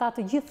 ata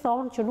të gjithë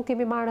thonë që nuk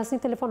kemi marrë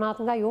asnjë telefonat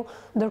nga ju,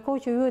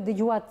 ndërkohë që ju e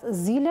dëgjuat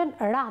zilen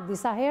rad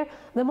disa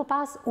herë dhe më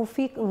pas u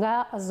fik nga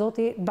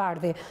Zoti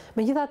Bardhi.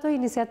 Megjithatë,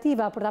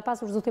 iniciativa për ta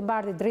pasur Zotin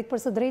Bardhi drejt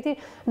për së drejti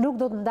nuk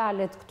do të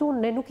ndalet këtu,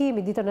 ne nuk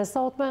jemi ditën e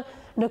sotme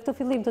në këtë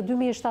fillim të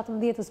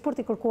 2017-s për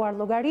t'i kërkuar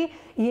llogari,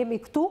 jemi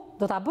këtu,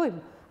 do ta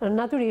bëjmë.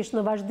 Natyrisht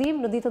në vazhdim,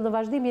 në ditën në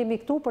vazhdim jemi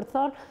këtu për të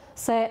thënë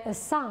se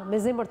sa me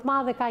zemër të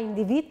madhe ka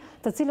individ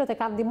të cilët e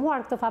kanë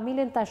ndihmuar këtë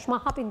familjen, tashmë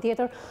hapin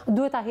tjetër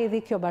duhet ta hedhë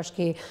kjo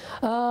bashki.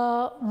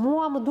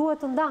 Mua më duhet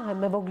të ndahem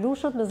me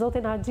voglushët, me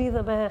Zotin Haxhi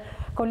dhe me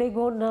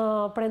kolegun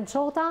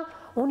Prendçota.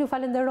 Unë ju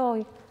falenderoj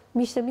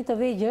miqtë mi të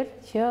vegjël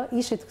që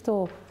ishit këtu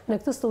në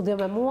këtë studio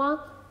me mua.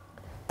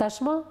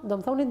 Tashmë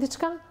do më thoni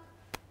diçka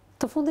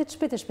të fundit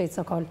shpejt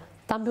Sokol.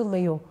 Ta mbyll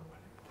me ju.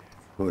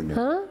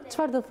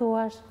 Çfarë do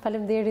thuash?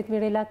 Faleminderit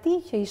Mirela ti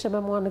që ishe me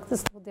mua në këtë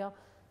studio. studio.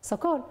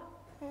 Sokol,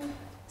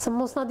 se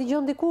mos na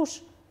digjon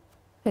dikush,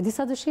 e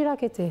disa dëshira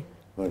ke ti.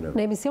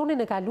 Në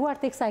emisionin e kaluar,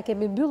 teksa e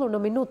kemi mbyllur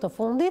në minutë të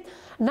fundit,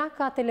 na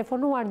ka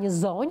telefonuar një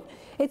zonjë,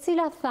 e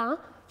cila tha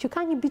që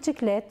ka një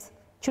biçiklet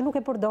që nuk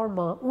e përdor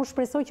më. Unë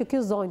shpresoj që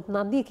kjo zonjë të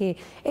na ndiki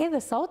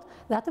edhe sot,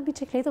 dhe atë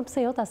biçikletën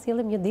pse jo ta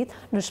sjellim një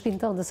ditë në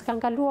shtëpinë tënde, se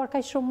kanë kaluar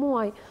kaq shumë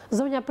muaj.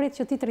 Zonja pret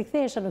që ti të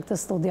rikthehesh në këtë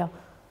studio.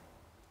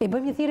 E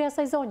bëjmë një thirrje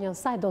asaj zonjë,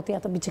 sa e do ti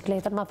atë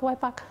biçikletën, ma thuaj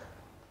pak.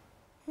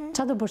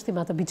 Çfarë do bësh ti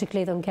me atë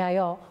biçikletën, ke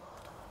ajo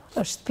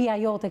shtëpia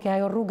jote, ke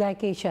ajo rruga e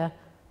keqe?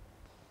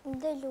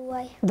 Do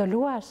luaj. Do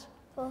luash?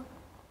 Po.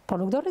 Po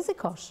nuk do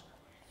rrezikosh?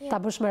 Ta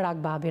bësh me rak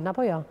babin,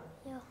 apo jo?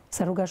 Jo.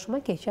 Se rruga është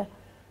shumë e keqe.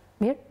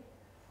 Mirë?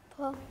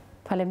 Po.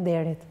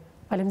 Faleminderit.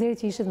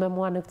 Faleminderit që ishit me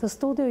mua në këtë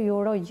studio, ju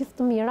uroj gjithë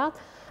të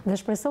mirat dhe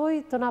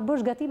shpresoj të na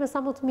bësh gatime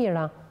sa më të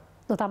mira.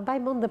 Do ta mbaj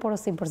mend dhe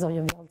porosim për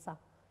zonjën Vjollca.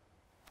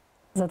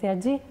 Zoti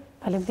Axhi,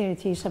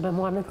 faleminderit që ishe me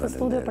mua në këtë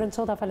studio,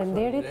 Prençota,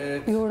 faleminderit.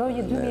 Ju uroj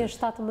një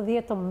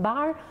 2017 të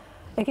mbar.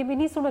 E kemi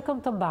nisur me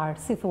këmbë të mbar,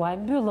 si thua, e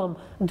mbyllëm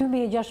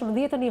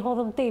 2016-ën, i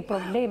hodhëm tej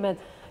problemet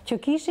që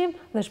kishim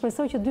dhe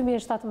shpresoj që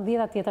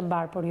 2017 të jetë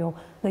mbar për ju.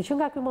 Dhe që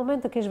nga ky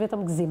moment të kesh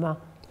vetëm gëzima.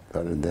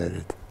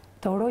 Faleminderit.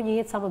 Të uroj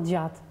një jetë sa më të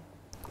gjatë.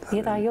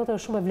 Jeta jote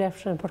është shumë e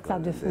vlefshme për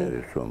këta dy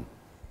fëmijë. Shumë.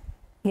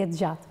 Jetë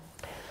gjatë.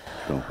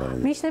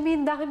 Miqtë e mi,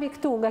 ndahemi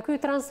këtu nga ky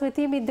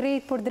transmetimi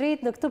drejt për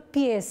drejt në këtë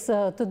pjesë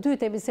të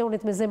dytë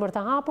emisionit me zemër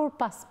të hapur.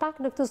 Pas pak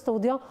në këtë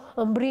studio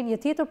mbrin një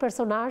tjetër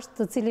personazh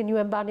të cilin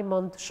ju e mbani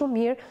mend shumë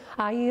mirë.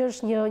 Ai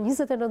është një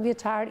 29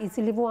 vjeçar i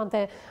cili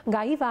vuante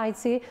nga i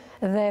vajci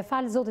dhe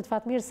fal Zotit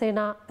Fatmir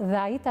Sena dhe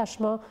ai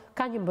tashmë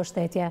ka një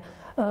mbështetje.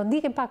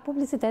 Ndiqem pak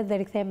publicitet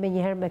dhe rikthehem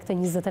menjëherë me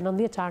këtë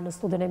 29 vjeçar në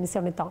studion e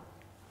emisionit tonë.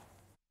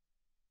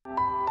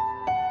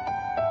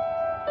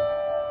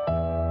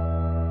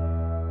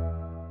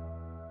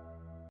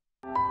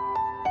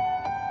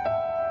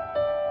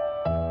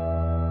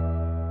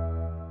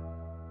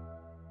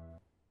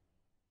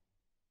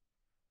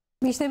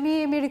 Miqtë e mi,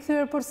 jemi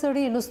rikthyer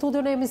përsëri në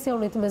studion e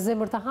emisionit me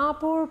zemër të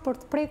hapur për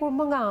të prekur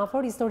më nga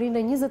afër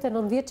historinë e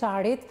 29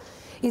 vjeçarit,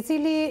 i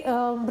cili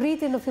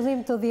mbriti në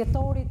fillim të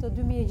dhjetorit të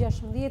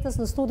 2016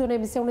 në studion e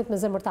emisionit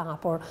me zemër të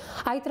hapur.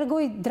 Ai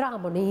tregoi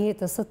dramën e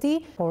jetës së tij,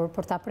 por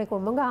për ta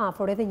prekur më nga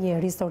afër edhe një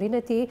herë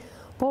historinë e tij,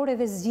 por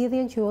edhe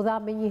zgjidhjen që u dha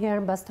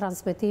menjëherë mbas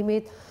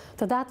transmetimit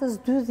të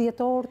datës 2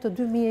 dhjetor të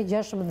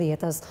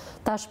 2016.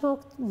 Tashmë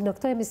në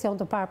këtë emision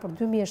të parë për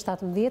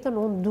 2017,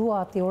 unë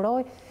dua t'i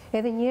uroj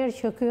edhe njerë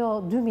që kjo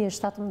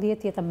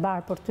 2017 jetë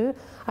mbarë për ty,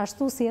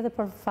 ashtu si edhe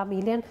për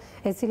familjen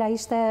e cila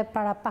ishte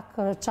para pak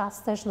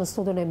qastesh në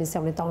studion e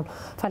emisionit tonë.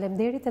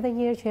 Faleminderit edhe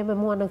njerë që jemi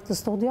mua në këtë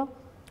studio.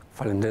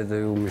 Faleminderit dhe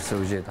ju, mirë se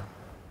u gjeta.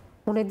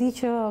 Unë e di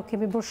që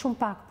kemi bërë shumë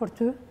pak për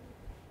ty.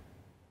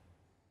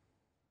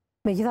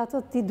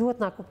 Megjithatë ti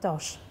duhet na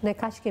kuptosh. Ne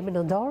kaq kemi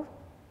në dorë,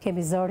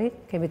 kemi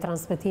zërin, kemi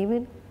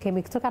transmetimin,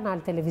 kemi këtë kanal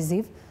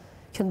televiziv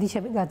që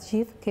ndiqemi nga të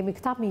gjithë, kemi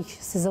këta miq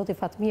si Zoti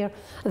Fatmir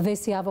dhe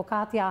si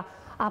avokatja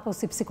apo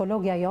si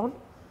psikologja jonë.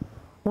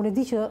 Unë e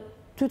di që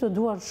ty të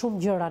duan shumë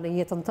gjëra në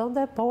jetën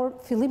tënde, por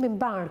fillimi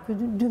mbar, ky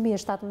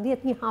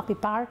 2017, një hap i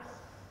parë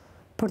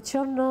për të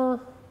qenë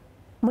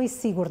më i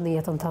sigurt në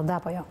jetën tënde,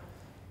 apo jo?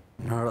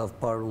 Në radhë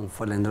parë, unë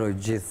falenderoj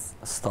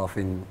gjithë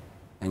stafin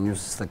e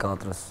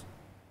News24-s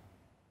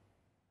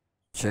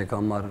që e ka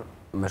marrë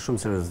me shumë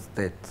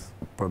seriozitet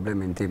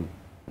problemin tim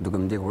duke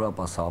më ndjekur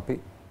pas hapi.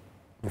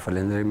 Një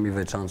falënderim i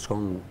veçantë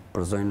shkon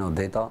për zonjën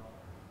Odeta,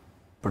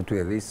 për ty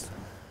Evis,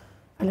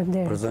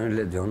 për zonjën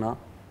Lediona,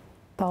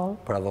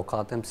 për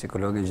avokatën,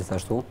 psikologe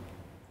gjithashtu.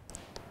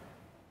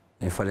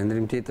 Një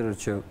falënderim tjetër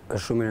që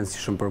është shumë i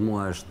rëndësishëm për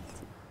mua është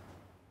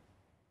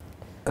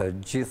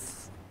gjithë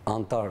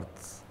antarët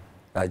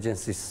e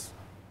agjensisë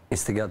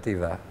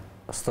investigative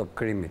Stop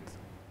Krimit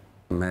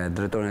me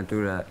drejtorin e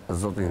tyre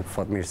Zotin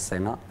Fatmir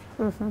Sena,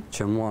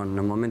 që mua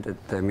në momentet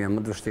e mia më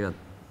të vështira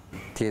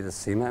të jetës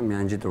sime më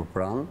janë gjetur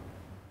pranë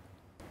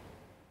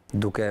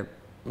duke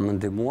më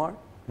ndihmuar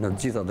në të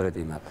gjitha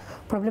drejtimet.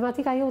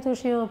 Problematika jote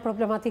është një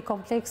problematikë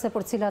komplekse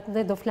për cilat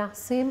ne do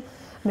flasim,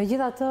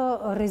 megjithatë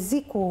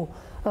rreziku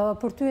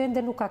për ty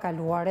ende nuk ka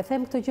kaluar. E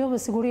them këtë gjë me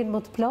sigurinë më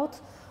të plotë,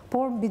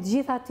 por mbi të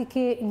gjitha ti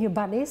ke një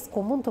banesë ku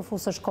mund të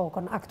fusësh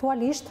kokën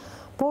aktualisht,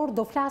 por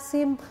do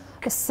flasim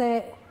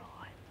se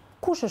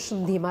kush është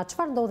ndihma,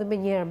 çfarë ndodhi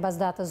menjëherë mbas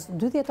datës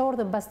 2 dhjetor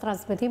dhe mbas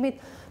transmetimit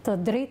të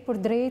drejt për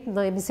drejt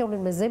në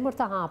emisionin me zemër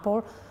të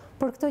hapur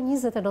për këtë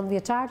 29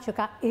 vjeçar që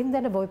ka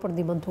ende nevojë për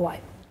ndihmën tuaj.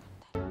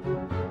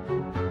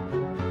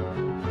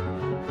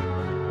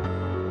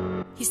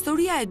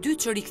 Historia e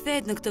dytë që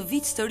rikthehet në këtë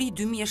vit të ri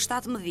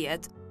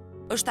 2017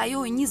 është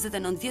ajo e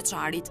 29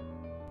 vjeçarit,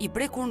 i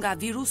prekur nga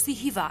virusi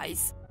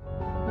HIV/AIDS.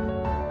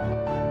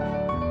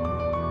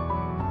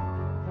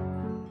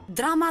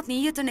 Dramat në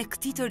jetën e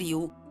këtij të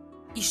riu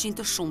ishin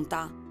të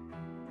shumta.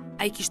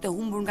 Ai kishte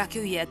humbur nga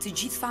kjo jetë të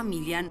gjithë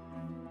familjen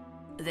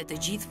dhe të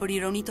gjithë për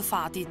ironi të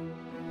fatit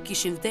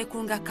kishin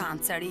vdekur nga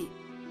kanceri.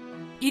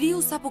 I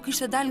riu sapo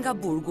kishte dalë nga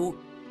burgu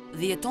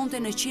dhe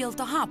jetonte në qiell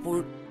të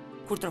hapur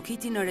kur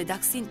trokiti në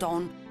redaksin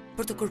ton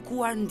për të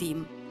kërkuar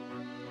ndihmë.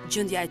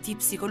 gjendja e tij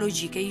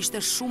psikologjike ishte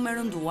shumë e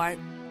rënduar.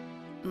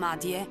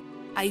 Madje,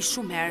 ai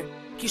shumë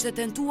herë kishte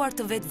tentuar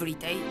të vetë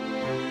vritej.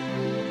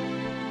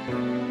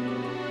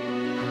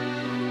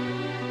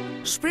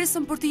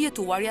 Shpresën për të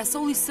jetuar ja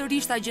solli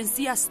sërish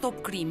agjencia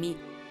Stop Krimi,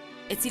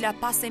 e cila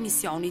pas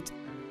emisionit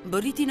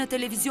bërriti në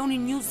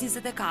televizionin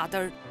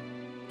News24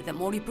 dhe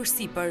mori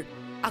përsipër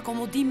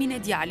akomodimin e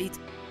djalit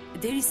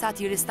derisa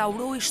t'i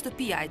restauroi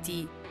shtëpia e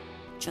tij,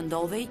 që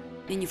ndodhej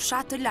në një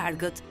fshat të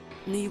largët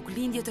në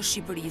juglindje të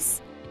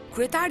Shqipërisë.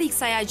 Kryetari i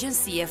kësaj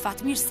agjencie,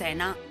 Fatmir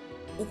Sena,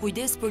 u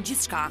kujdes për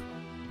gjithçka,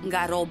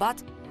 nga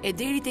rrobat e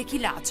deri tek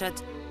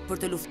ilaçet,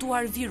 për të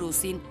luftuar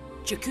virusin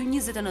që ky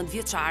 29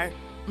 vjeçar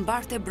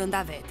mbarte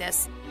brenda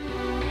vetes.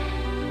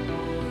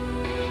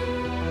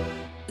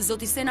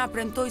 Zoti Sena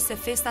premtoi se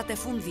festat e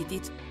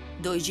fundvitit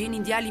do i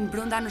gjenin djalin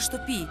brenda në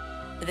shtëpi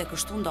dhe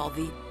kështu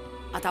ndodhi.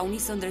 Ata u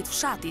nisën drejt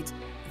fshatit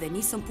dhe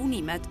nisën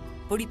punimet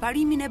për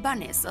riparimin e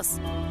banesës.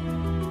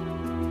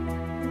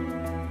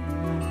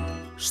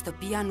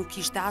 Shtëpia nuk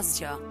kishte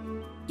asgjë,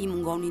 i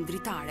mungonin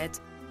dritaret,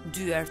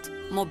 dyert,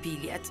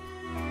 mobiljet.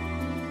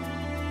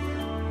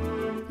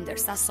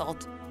 Ndërsa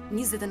sot,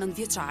 29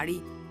 vjeçari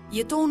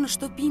jeton në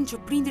shtëpinë që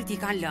prindrit i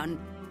kanë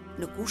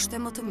lënë në kushte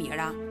më të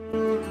mira.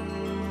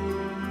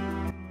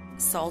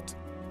 Sot,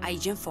 ai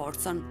gjen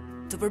forcën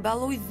të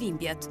përballojë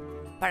dhimbjet,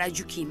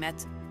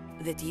 paragjykimet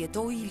dhe të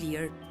jetojë i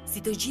lirë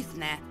si të gjithë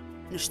ne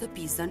në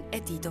shtëpisën e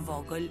tij të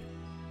vogël.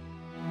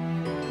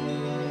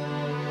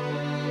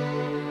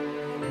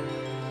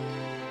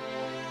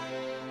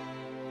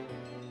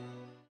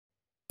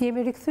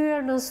 Jemi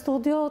rikthyer në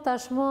studio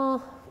tashmë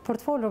për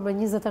të folur me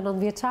 29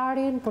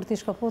 vjeçarin, për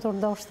t'i shkëputur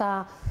ndoshta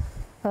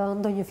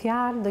ndonjë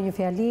fjalë, ndonjë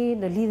fjali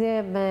në lidhje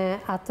me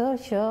atë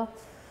që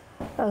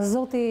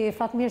zoti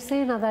Fatmir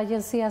Sena dhe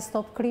agjencia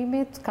Stop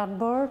Krimit kanë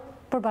bërë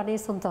për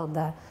banesën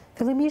tënde.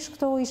 Fillimisht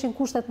këto ishin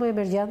kushtet më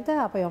emergjente,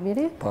 apo jo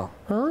Miri? Po.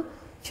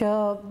 Që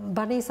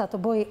banesa të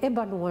bëj e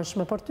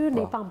banueshme për ty,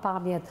 ne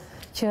pamjet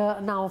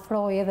që na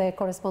ofroi edhe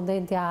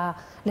korespondentja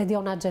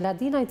Lediona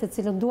Gjeladinaj, të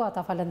cilën dua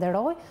ta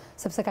falenderoj,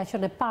 sepse ka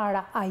qenë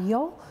para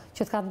ajo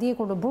që të ka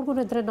ndjekur në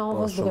burgun e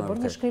Drenovës, duke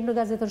bërë një shkrim në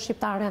gazetën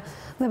shqiptare,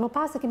 dhe më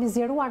pas e kemi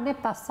zgjeruar ne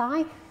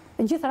pasaj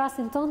gjithë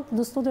rastin tënd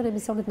në studion e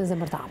emisionit me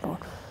Zemer Hapur.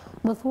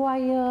 Më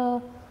thuaj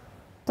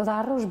të të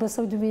arrush,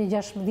 besoj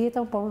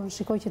 2016, por unë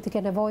shikoj që ti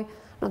ke nevoj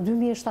në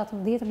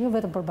 2017, jo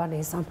vetëm për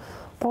banesën,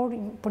 por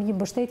për një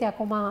mbështetje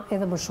akoma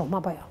edhe më shumë,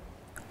 apo jo?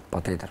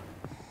 Patjetër.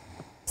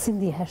 Si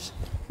ndihesh?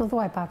 Më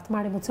thuaj pak, të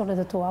marrë emocionet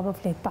e tua, më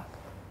flet pak.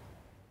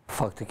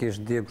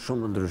 Faktikisht ndjem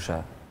shumë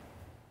ndryshe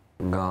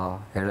nga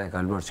hera e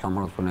kaluar që kam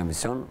marrë për në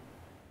emision,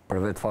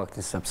 për vetë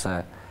fakti sepse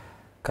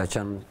ka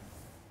qenë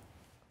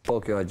po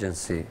kjo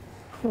agjensi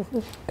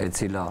e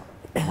cila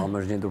ma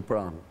më është gjendur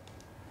pranë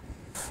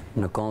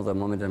në kohën dhe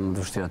momentin më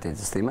vështira të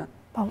jetës time.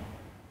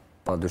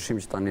 Pa dyshim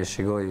që tani e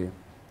shikoj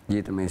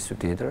jetën me një sy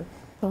tjetër.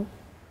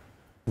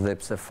 Dhe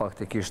pse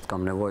faktikisht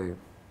kam nevojë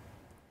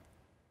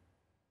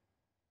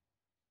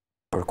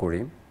për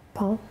kurim.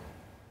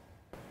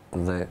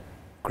 Dhe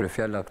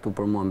kryefjala këtu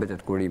për mua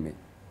mbetet kurimi.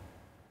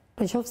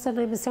 Në qoftë se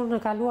në emisionin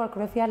e kaluar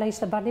kryefjala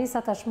ishte banesa,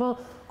 tashmë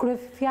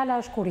kryefjala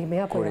është kurimi,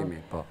 apo jo?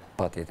 Kurimi, po,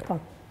 patjetër.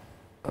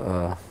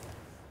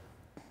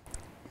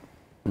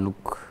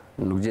 Nuk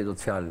gjej dot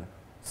fjalë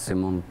si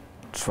mund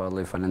çfarë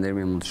lloj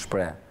falënderimi mund të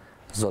shpreh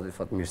zotit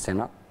Fatmir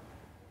Sena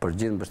për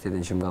gjithë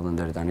mbështetjen që më ka dhënë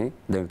deri tani,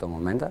 deri këto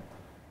momente.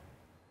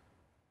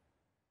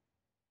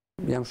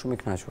 Jam shumë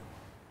i kënaqur.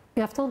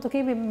 Mjafton të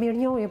kemi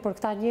mirënjohje për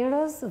këta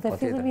njerëz dhe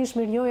fillimisht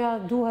mirënjohja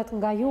duhet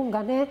nga ju,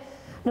 nga ne,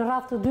 në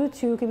radhë të dytë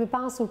që ju kemi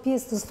pasur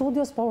pjesë të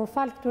studios, por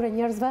fal këtyre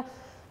njerëzve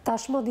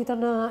tashmë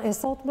ditën e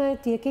sotme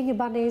ti e ke një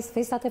banesë,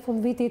 festat e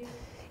fundvitit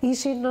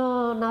ishin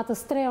në atë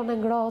streon e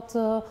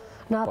ngrohtë,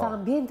 në atë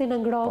ambientin e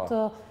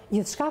ngrohtë,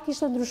 gjithçka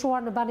kishte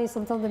ndryshuar në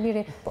banesën tënde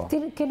Miri.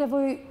 Ti ke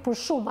nevojë për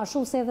shumë, a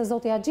shumë se edhe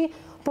zoti Axhi,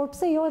 por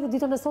pse jo edhe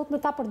ditën e sotme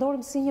ta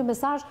përdorim si një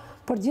mesazh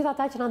për gjithë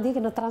ata që na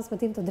ndjekin në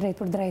transmetim të drejtë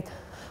për drejtë.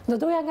 Do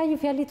doja nga një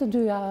fjali të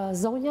dyja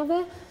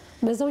zonjave,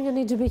 me zonjën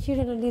e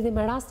Xhibeqirit në lidhje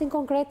me rastin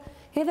konkret,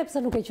 edhe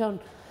pse nuk e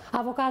qenë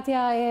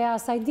avokatja e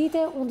asaj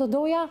dite, unë do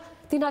doja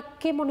ti na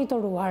ke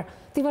monitoruar.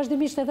 Ti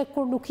vazhdimisht edhe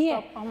kur nuk je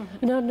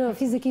në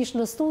fizikisht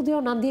në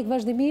studio, na ndjek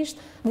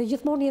vazhdimisht dhe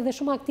gjithmonë je edhe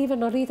shumë aktive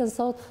në rrjetin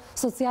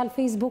social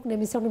Facebook në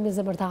emisionin me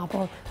Zemer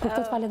Hapur. Për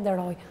këtë të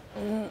falenderoj.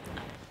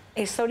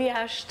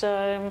 Historia është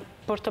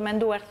për të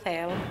menduar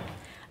thellë.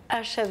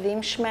 Është e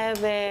dhimbshme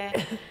dhe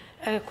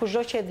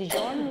kushdo që e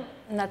dëgjon,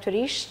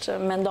 natyrisht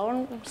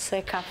mendon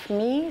se ka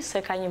fëmijë,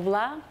 se ka një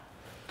vëlla,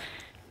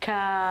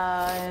 ka,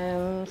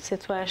 si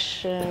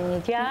thuash,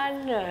 një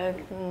djalë,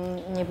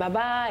 një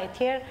baba e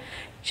tjerë,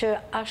 që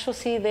ashtu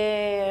si dhe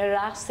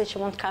raste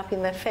që mund të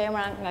kapin dhe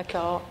femra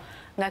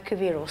nga ky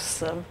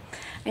virus.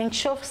 Në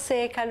qoftë se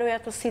kaloj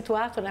atë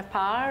situatën e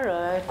parë,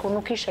 ku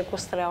nuk ishe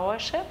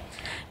kustreoshe,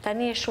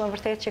 tani është shumë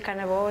vërtet që ka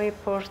nevojë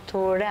për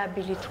të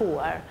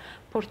rehabilituar,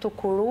 për të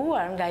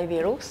kuruar nga i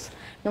virus,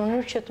 në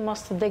mënyrë që të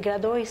mos të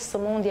degradojë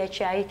sëmundja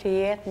që ai të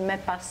jetë me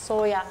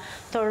pasoja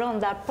të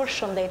rënda për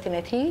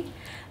shëndetin e tij,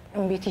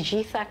 mbi të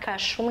gjitha ka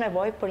shumë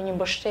nevojë për një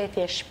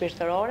mbështetje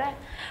shpirtërore,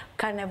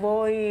 ka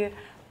nevojë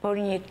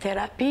për një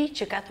terapi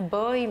që ka të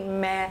bëjë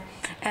me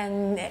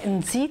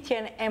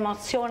nxitjen e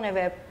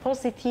emocioneve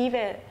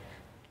pozitive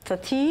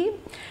të tij,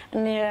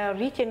 në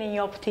rritjen e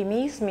një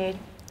optimizmi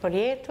për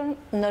jetën,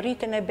 në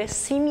rritjen e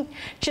besimit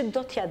që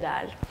do t'ja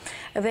dalë.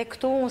 Dhe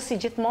këtu, si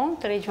gjithmonë,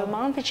 të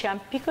regjëmanti që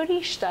janë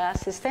pikërisht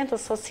asistentët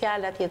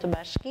sociale atje të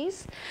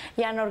bashkisë,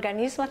 janë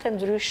organizmat e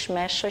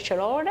ndryshme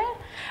shoqërore,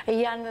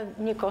 janë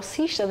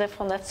njëkohësisht edhe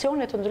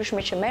fondacione të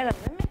ndryshme që merren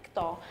dhe me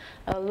këto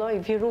lloj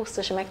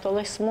virusësh, me këto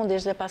lloj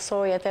sëmundjesh dhe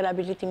pasojat e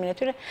riabilitimin e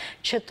tyre,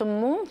 që të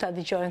mund ta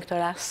dëgjojnë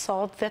këtë rast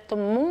sot dhe të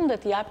mund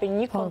të japin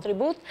një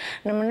kontribut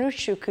në mënyrë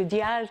që ky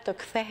djalë të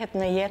kthehet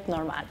në jetë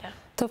normale.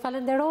 Të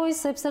falenderoj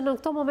sepse në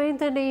këto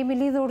momente ne jemi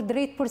lidhur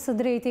drejt për së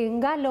drejti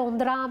nga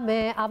Londra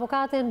me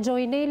avokaten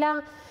Gjojnela,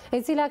 e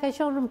cila ka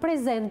qenë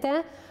prezente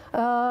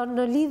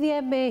në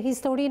lidhje me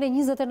historinë e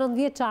 29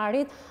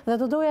 vjeçarit dhe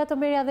të doja të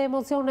merja dhe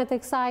emocionet e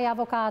kësaj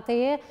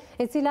avokateje,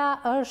 e cila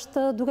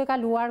është duke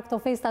kaluar këto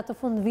festa të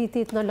fund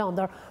vitit në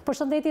Londër.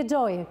 Përshëndetje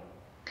Gjoj.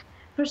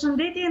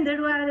 Përshëndetje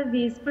nderuar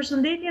Evis,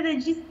 përshëndetje dhe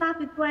gjithë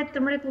stafit tuaj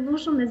të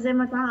mrekullueshëm me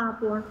zemër të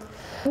hapur.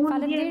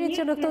 Faleminderit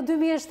që në këto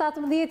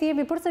 2017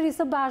 jemi përsëri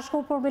së bashku,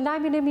 por me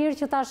lajmin e mirë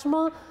që tashmë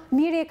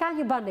Miri ka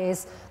një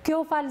banesë.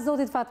 Kjo fal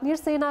Zotit Fatmir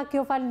Sena,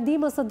 kjo fal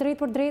ndihmës së drejt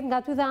për drejt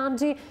nga ty dhe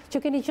Anxhi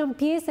që keni qenë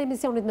pjesë e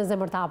emisionit me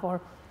zemër të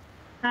hapur.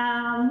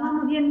 Mua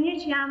më vjen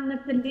mirë që jam në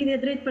këtë lidhje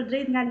drejt për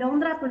drejt nga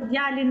Londra për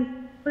djalin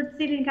për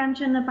cilin kam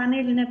qenë në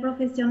panelin e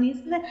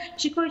profesionistëve.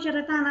 Shikoj që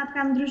rrethanat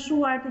kanë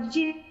ndryshuar të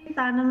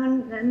gjitha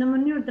në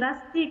mënyrë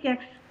drastike,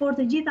 por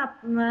të gjitha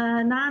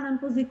në anën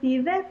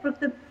pozitive.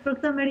 Për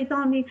këtë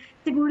meritoni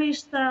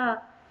sigurisht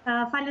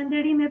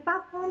falënderime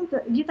pafund,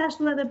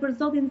 gjithashtu edhe për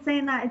zotin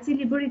Sena, e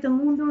cili bëri të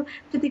mundur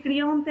që t'i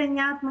krijonte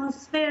një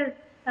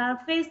atmosferë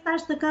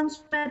festash të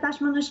këndshme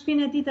tashmë në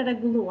shtëpinë e tij të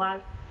rregulluar.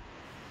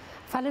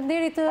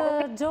 Falemderit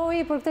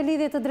Gjoj për këtë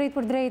lidhje të drejt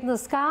për drejt në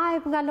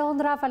Skype nga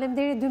Londra,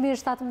 falemderit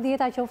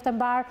 2017 që ofte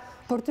mbarë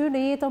për ty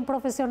në jetën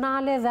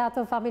profesionale dhe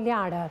atë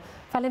familjare.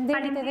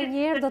 Falemderit edhe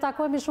njerë, do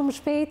takojmë shumë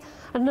shpejt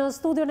në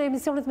studion e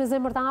emisionit me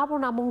zemër të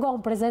hapur, na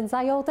mungon prezenca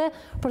jote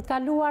për të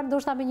kaluar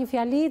ndoshta me një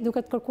fjali,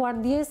 duke të kërkuar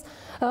ndjes,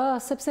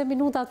 sepse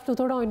minutat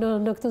fluturojnë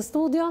në këtë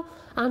studio.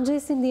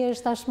 Anxhi, si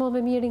ndjesh tashmë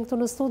me mirin këtu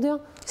në studio?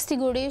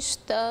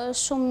 Sigurisht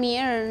shumë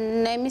mirë,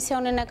 në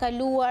emisionin e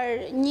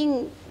kaluar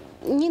një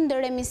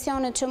ndër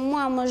emisionet që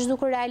mua më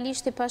zhdukur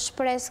realisht i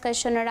pashpres ka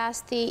qenë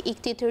rasti i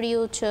këtij të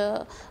riu që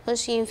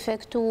është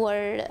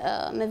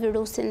infektuar me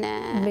virusin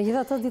e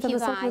Megjithatë, ditën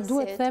e sotme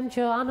duhet të them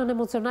që anën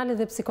emocionale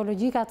dhe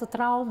psikologjike atë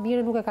traumë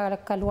Miri nuk e ka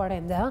kaluar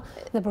ende,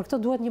 dhe për këtë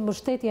duhet një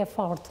mbështetje e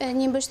fortë.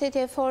 Një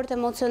mbështetje e fortë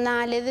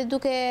emocionale dhe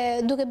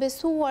duke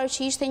besuar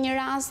që ishte një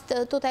rast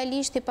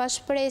totalisht i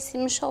pashpres,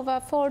 më shova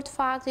fort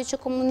fakti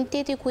që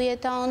komuniteti ku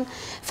jeton,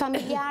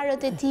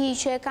 familjarët e tij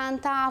që e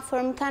kanë të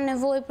afërm, kanë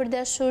nevojë për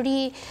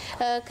dashuri,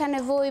 ka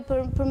nevojë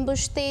për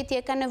mbështetje,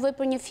 ka nevojë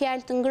për një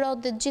fjalë të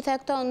ngrohtë, dhe gjitha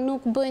këto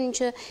nuk bëjnë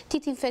që ti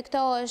të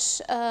infektohesh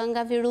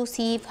nga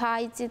virusi i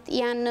HIV-it,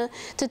 janë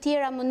të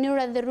tjera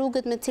mënyrat dhe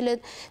rrugët me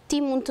cilët ti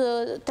mund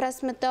të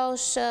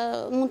transmetosh,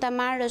 mund ta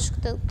marrësh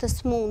këtë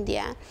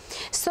sëmundje.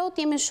 Sot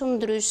jemi shumë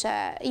ndryshe.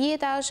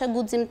 Jeta është e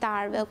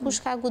guximtarëve.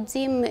 Kush ka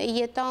guxim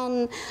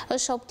jeton,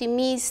 është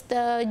optimist,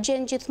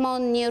 gjen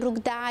gjithmonë një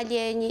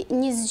rrugdalje,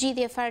 një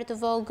zgjidhje fare të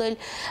vogël,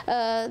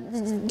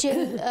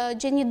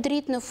 gjen një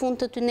dritë në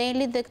fund të tunelit,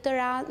 dhe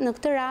në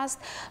këtë rast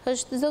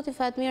është Zoti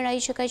Fatmir ai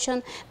që ka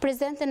qenë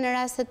prezente në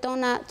rastet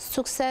tona të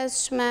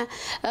suksesshme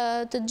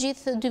të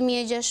gjithë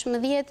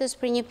 2016-s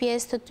për një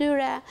pjesë të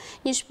tyre.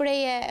 Një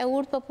shprehje e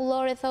urtë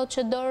popullore thotë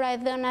që dora e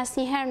dhënë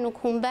asnjëherë nuk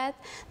humbet,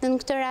 dhe në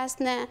këtë rast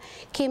ne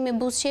kemi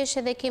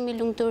buzëqeshje dhe kemi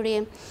lumturi.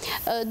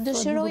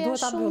 Dëshiroja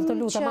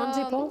shumë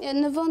që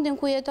në vendin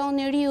ku jeton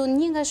njeriu,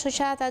 një nga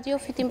shoqatat jo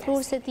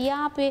fitimprurse të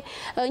japi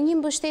një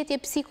mbështetje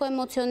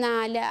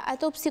psikoemocionale.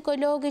 Ato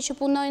psikologë që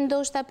punojnë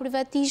ndoshta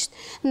privatisht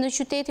në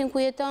qytetin ku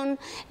jeton,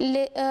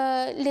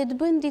 le të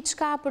bëjnë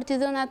diçka për t'i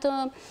dhënë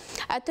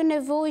atë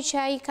nevojë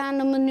që ai ka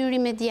në mënyrë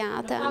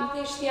imediate. Në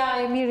fakt shtja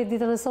e Mirit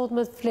ditën e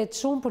sotme flet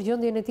shumë për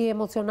gjendjen e tij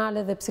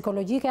emocionale dhe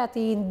psikologjike,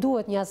 atij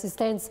duhet një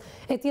asistencë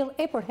e tillë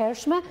e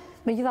përhershme.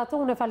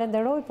 Megjithatë, unë e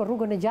falenderoj për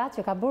rrugën e gjatë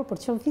që ka bërë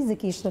për të qenë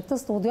fizikisht në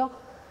këtë studio,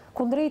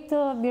 kundrejt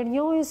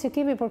mirënjohjes që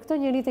kemi për këtë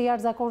njerëz të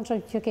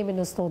jashtëzakonshëm që kemi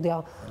në studio.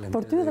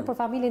 Për ty dhe për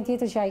familjen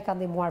tjetër që ai ka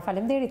ndihmuar.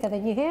 Faleminderit edhe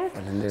një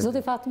herë. Zoti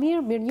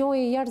Fatmir,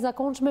 mirënjohje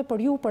jashtëzakonshme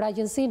për ju, për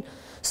agjencinë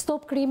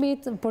Stop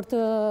Krimit, për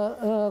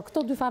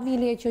këto dy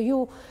familje që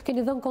ju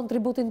keni dhënë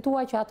kontributin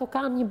tuaj, që ato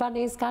kanë një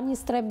banesë, kanë një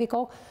strem mbi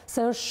kokë,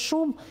 se është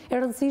shumë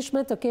e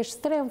rëndësishme të kesh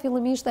strem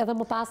fillimisht edhe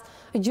më pas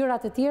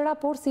gjërat e tjera,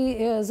 por si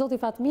Zoti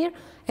Fatmir,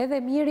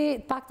 edhe Miri,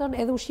 paktën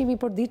edhe ushqimi i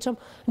përditshëm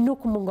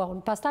nuk mungon.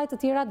 Pastaj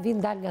të tjerat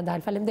vijnë dal nga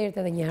dal.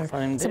 Faleminderit edhe një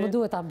herë, se më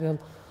duhet ta mbyll.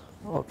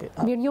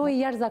 Mirë njohje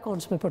i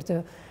jashtëzakonshme për të.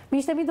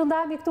 Miqtë e mi do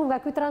ndajemi këtu nga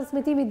ky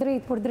transmetimi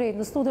drejt për drejt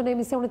në studion e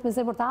emisionit me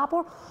zemër të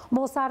hapur.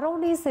 Mos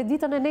harroni se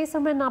ditën e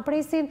nesërme na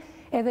presin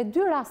edhe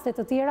 2 raste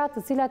të tjera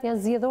të cilat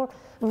janë zgjedhur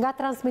nga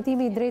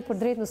transmetimi i drejt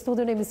për drejt në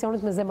studion e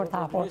emisionit me zemër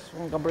të hapur.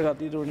 Unë kam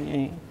përgatitur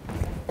një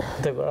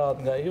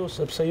dekorat nga ju,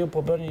 sepse ju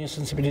po bëni një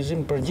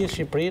sensibilizim për gjithë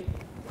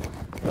Shqipërinë.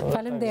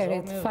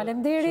 Faleminderit.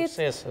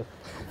 Suksese.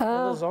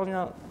 Edhe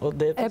zonja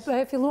Odetës.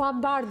 E filluam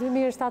mbar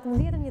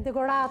 2017 një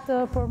dekorat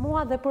për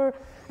mua dhe për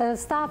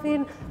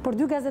stafin, për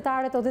 2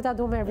 gazetarët Odeta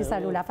Dume e Evis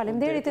Ahmeti.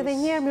 Faleminderit edhe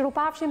një herë,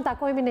 mirupafshim,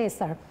 takohemi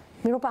nesër.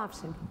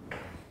 Mirupafshim.